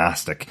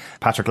fantastic.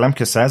 Patrick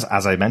Lemke says,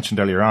 as I mentioned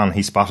earlier on,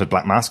 he spotted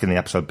Black Mask in the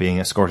episode being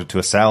escorted to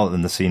a cell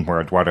in the scene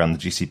where Eduardo and the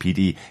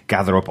GCPD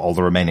gather up all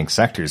the remaining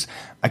sectors.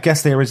 I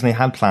guess they originally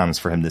had plans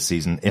for him this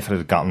season if it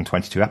had gotten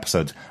 22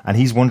 episodes, and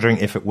he's wondering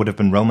if it would have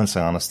been Roman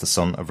Sionis, the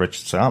son of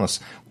Richard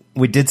Sionis.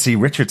 we did see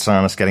Richard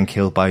Sionis getting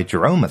killed by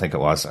Jerome, I think it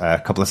was,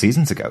 a couple of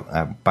seasons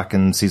ago. Back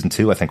in season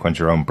 2, I think, when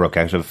Jerome broke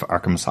out of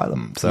Arkham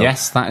Asylum. So,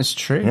 yes, that is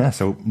true. Yeah,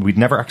 so we'd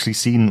never actually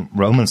seen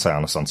Roman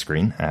Sionis on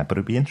screen, but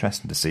it'd be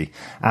interesting to see.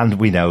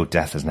 And we know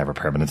death is never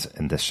permanent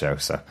in this show.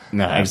 So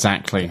no,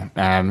 exactly.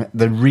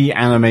 The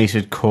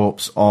reanimated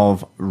corpse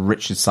of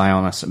Richard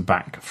Sionis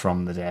back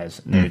from the dead,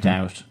 no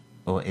doubt.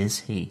 Or is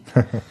he?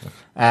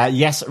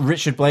 Yes,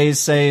 Richard Blaze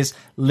says,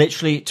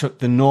 literally took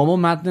the normal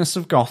madness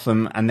of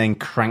Gotham and then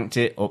cranked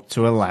it up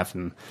to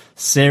 11.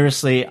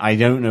 Seriously, I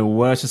don't know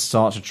where to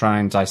start to try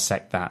and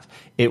dissect that.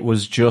 It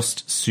was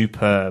just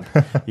superb.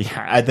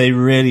 Yeah, they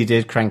really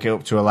did crank it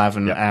up to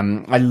 11. Yep.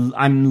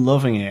 I'm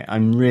loving it.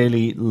 I'm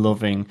really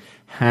loving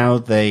how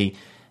they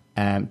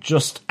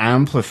just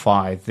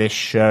amplify this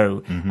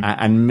show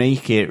and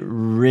make it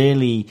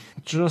really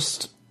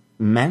just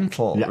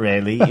mental,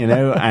 really,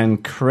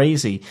 and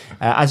crazy.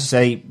 As you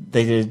say,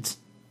 they did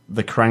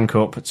the crank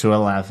up to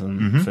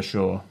 11 for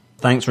sure.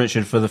 Thanks,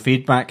 Richard, for the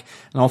feedback.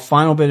 And our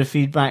final bit of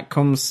feedback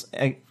comes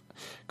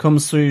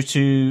through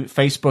to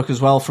Facebook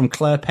as well from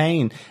Claire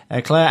Payne.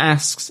 Claire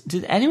asks,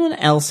 did anyone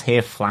else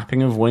hear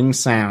flapping of wings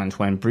sound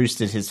when Bruce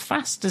did his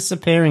fast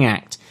disappearing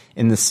act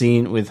in the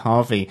scene with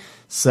Harvey?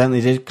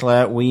 Certainly did,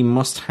 Claire. We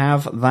must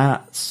have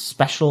that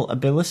special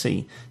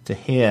ability to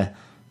hear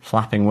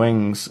flapping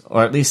wings,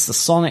 or at least the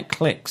sonic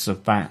clicks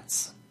of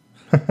bats.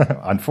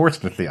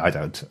 Unfortunately, I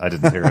don't. I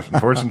didn't hear it,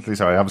 unfortunately,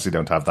 so I obviously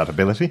don't have that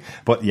ability.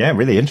 But yeah,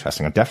 really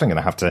interesting. I'm definitely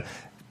going to have to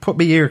put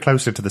my ear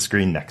closer to the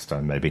screen next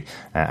time, maybe.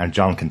 And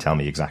John can tell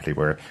me exactly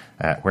where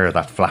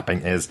that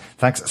flapping is.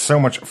 Thanks so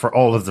much for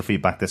all of the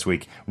feedback this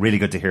week. Really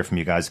good to hear from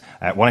you guys.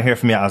 Want to hear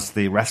from you as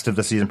the rest of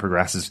the season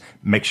progresses.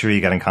 Make sure you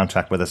get in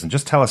contact with us and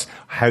just tell us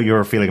how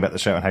you're feeling about the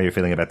show and how you're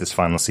feeling about this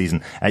final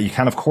season. You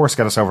can, of course,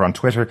 get us over on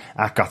Twitter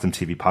at Gotham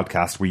TV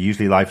Podcast. We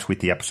usually live tweet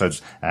the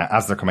episodes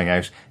as they're coming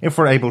out, if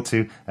we're able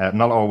to.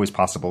 Not always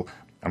possible,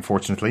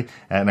 unfortunately.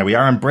 Now, we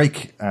are on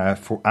break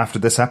after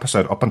this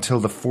episode up until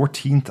the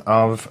 14th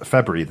of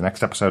February. The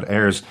next episode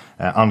airs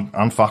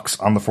on Fox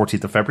on the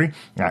 14th of February,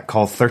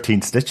 called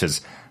 13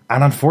 Stitches.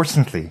 And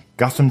unfortunately,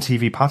 Gotham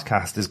TV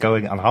Podcast is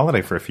going on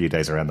holiday for a few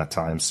days around that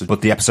time.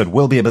 But the episode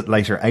will be a bit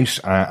later out,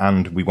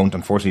 and we won't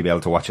unfortunately be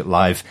able to watch it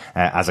live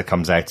as it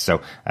comes out.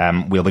 So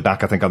we'll be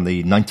back, I think, on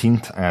the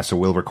 19th. So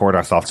we'll record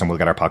our thoughts and we'll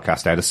get our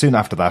podcast out as soon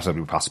after that as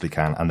we possibly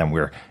can. And then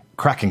we're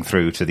cracking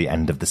through to the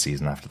end of the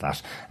season after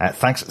that.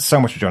 Thanks so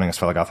much for joining us,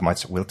 fellow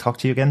Gothamites. We'll talk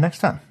to you again next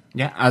time.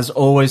 Yeah, as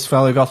always,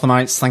 fellow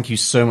Gothamites, thank you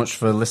so much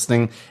for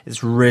listening.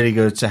 It's really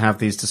good to have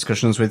these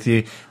discussions with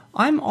you.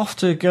 I'm off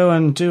to go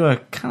and do a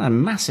kind of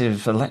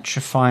massive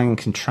electrifying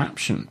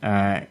contraption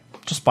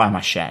just by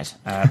my shed.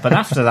 But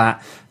after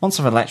that, once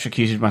I've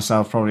electrocuted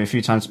myself probably a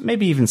few times,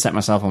 maybe even set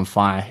myself on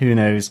fire, who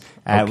knows?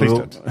 Please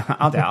don't.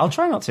 I'll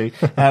try not to.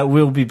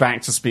 We'll be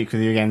back to speak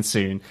with you again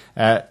soon.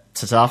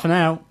 Ta-ta for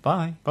now.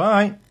 Bye.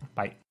 Bye.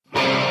 Bye.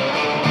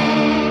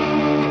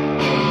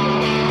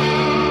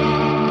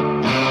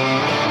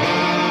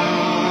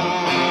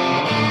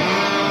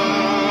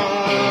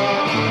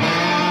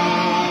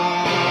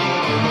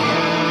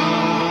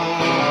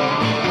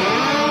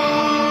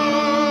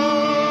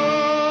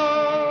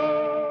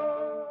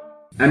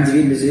 I'm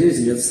David Mazouz,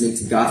 and you're listening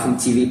to Gotham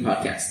TV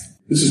Podcast.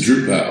 This is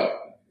Drew Powell,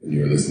 and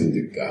you're listening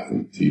to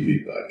Gotham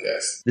TV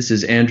Podcast. This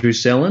is Andrew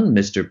Sellon,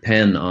 Mr.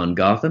 Penn on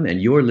Gotham,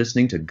 and you're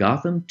listening to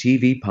Gotham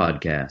TV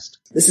Podcast.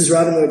 This is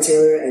Robin Lloyd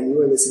Taylor, and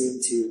you are listening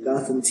to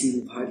Gotham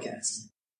TV Podcast.